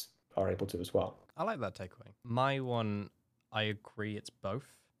others are able to as well. I like that takeaway. My one, I agree, it's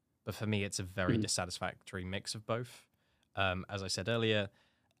both, but for me, it's a very dissatisfactory mix of both. As I said earlier,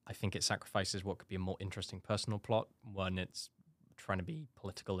 I think it sacrifices what could be a more interesting personal plot when it's trying to be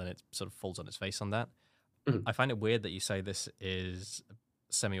political, and it sort of falls on its face on that. I find it weird that you say this is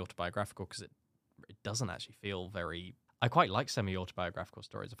semi-autobiographical, because it doesn't actually feel very... I quite like semi-autobiographical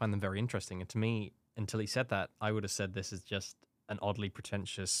stories. I find them very interesting. And to me, until he said that, I would have said this is just an oddly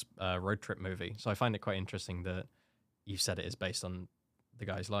pretentious road trip movie. So I find it quite interesting that you said it is based on the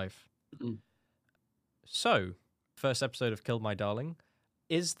guy's life. So, first episode of Killed My Darling.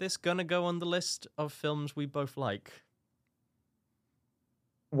 Is this going to go on the list of films we both like?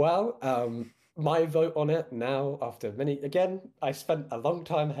 Well, my vote on it now, after again, I spent a long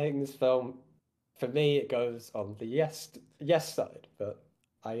time hating this film. For me, it goes on the yes side, but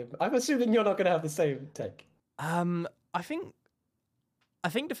I'm assuming you're not going to have the same take. I think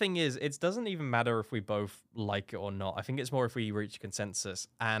the thing is, it doesn't even matter if we both like it or not. I think it's more if we reach consensus,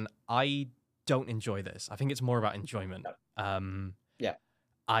 and I don't enjoy this. I think it's more about enjoyment. Yeah.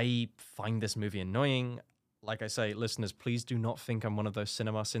 I find this movie annoying. Like I say, listeners, please do not think I'm one of those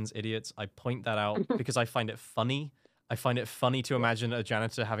cinema sins idiots. I point that out because I find it funny. I find it funny to imagine a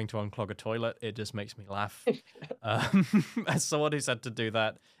janitor having to unclog a toilet. It just makes me laugh. As someone who's had to do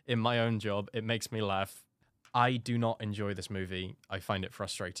that in my own job, it makes me laugh. I do not enjoy this movie. I find it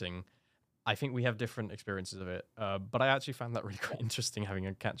frustrating. I think we have different experiences of it, but I actually found that really quite interesting having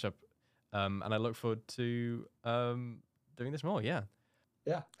a catch up, and I look forward to doing this more. Yeah.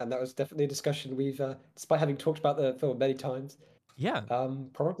 Yeah, and that was definitely a discussion we've, despite having talked about the film many times, Yeah.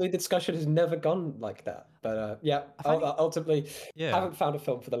 probably the discussion has never gone like that. But yeah, ultimately, haven't found a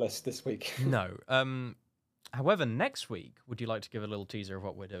film for the list this week. No. However, next week, would you like to give a little teaser of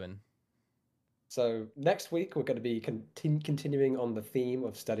what we're doing? So next week we're going to be continuing on the theme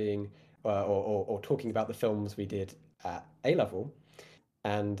of studying or talking about the films we did at A level,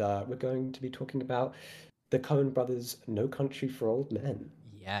 and we're going to be talking about the Coen Brothers' No Country for Old Men.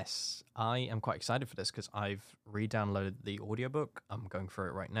 Yes, I am quite excited for this because I've re-downloaded the audiobook. I'm going through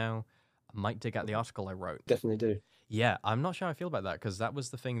it right now. I might dig out the article I wrote. Definitely do. Yeah, I'm not sure how I feel about that because that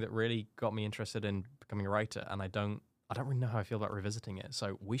was the thing that really got me interested in becoming a writer, and I don't really know how I feel about revisiting it.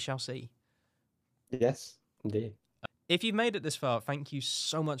 So we shall see. Yes, indeed. If you've made it this far, thank you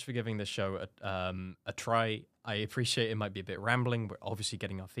so much for giving this show a try. I appreciate it might be a bit rambling. We're obviously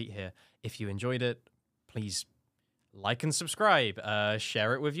getting our feet here. If you enjoyed it, please like and subscribe.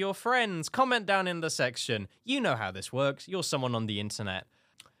 Share it with your friends. Comment down in the section. You know how this works. You're someone on the internet.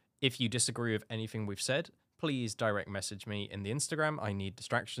 If you disagree with anything we've said, please direct message me in the Instagram. I need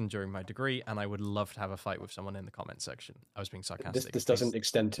distraction during my degree, and I would love to have a fight with someone in the comment section. I was being sarcastic. This doesn't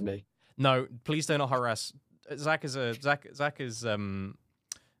extend to me. No, please do not harass. Zach is to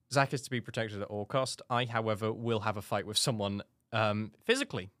be protected at all cost. I, however, will have a fight with someone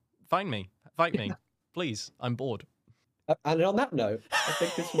physically. Fight me, please. I'm bored. And on that note, I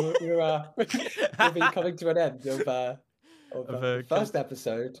think this will be coming to an end of the first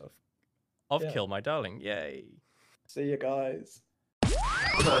episode of Kill My Darling. Yay! See you guys.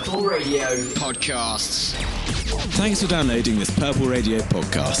 Purple Radio Podcasts. Thanks for downloading this Purple Radio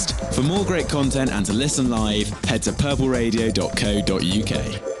podcast. For more great content and to listen live, head to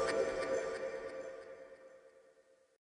purpleradio.co.uk.